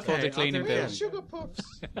 I can't afford Okay, the cleaning I'll do it bill. again. Sugar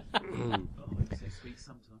Puffs.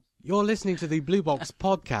 You're listening to the Blue Box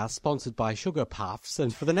Podcast, sponsored by Sugar Puffs,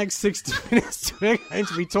 and for the next 60 minutes we're going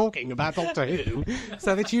to be talking about Doctor Who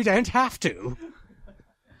so that you don't have to.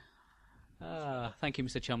 Thank you,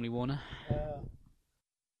 Mr. Chumley Warner.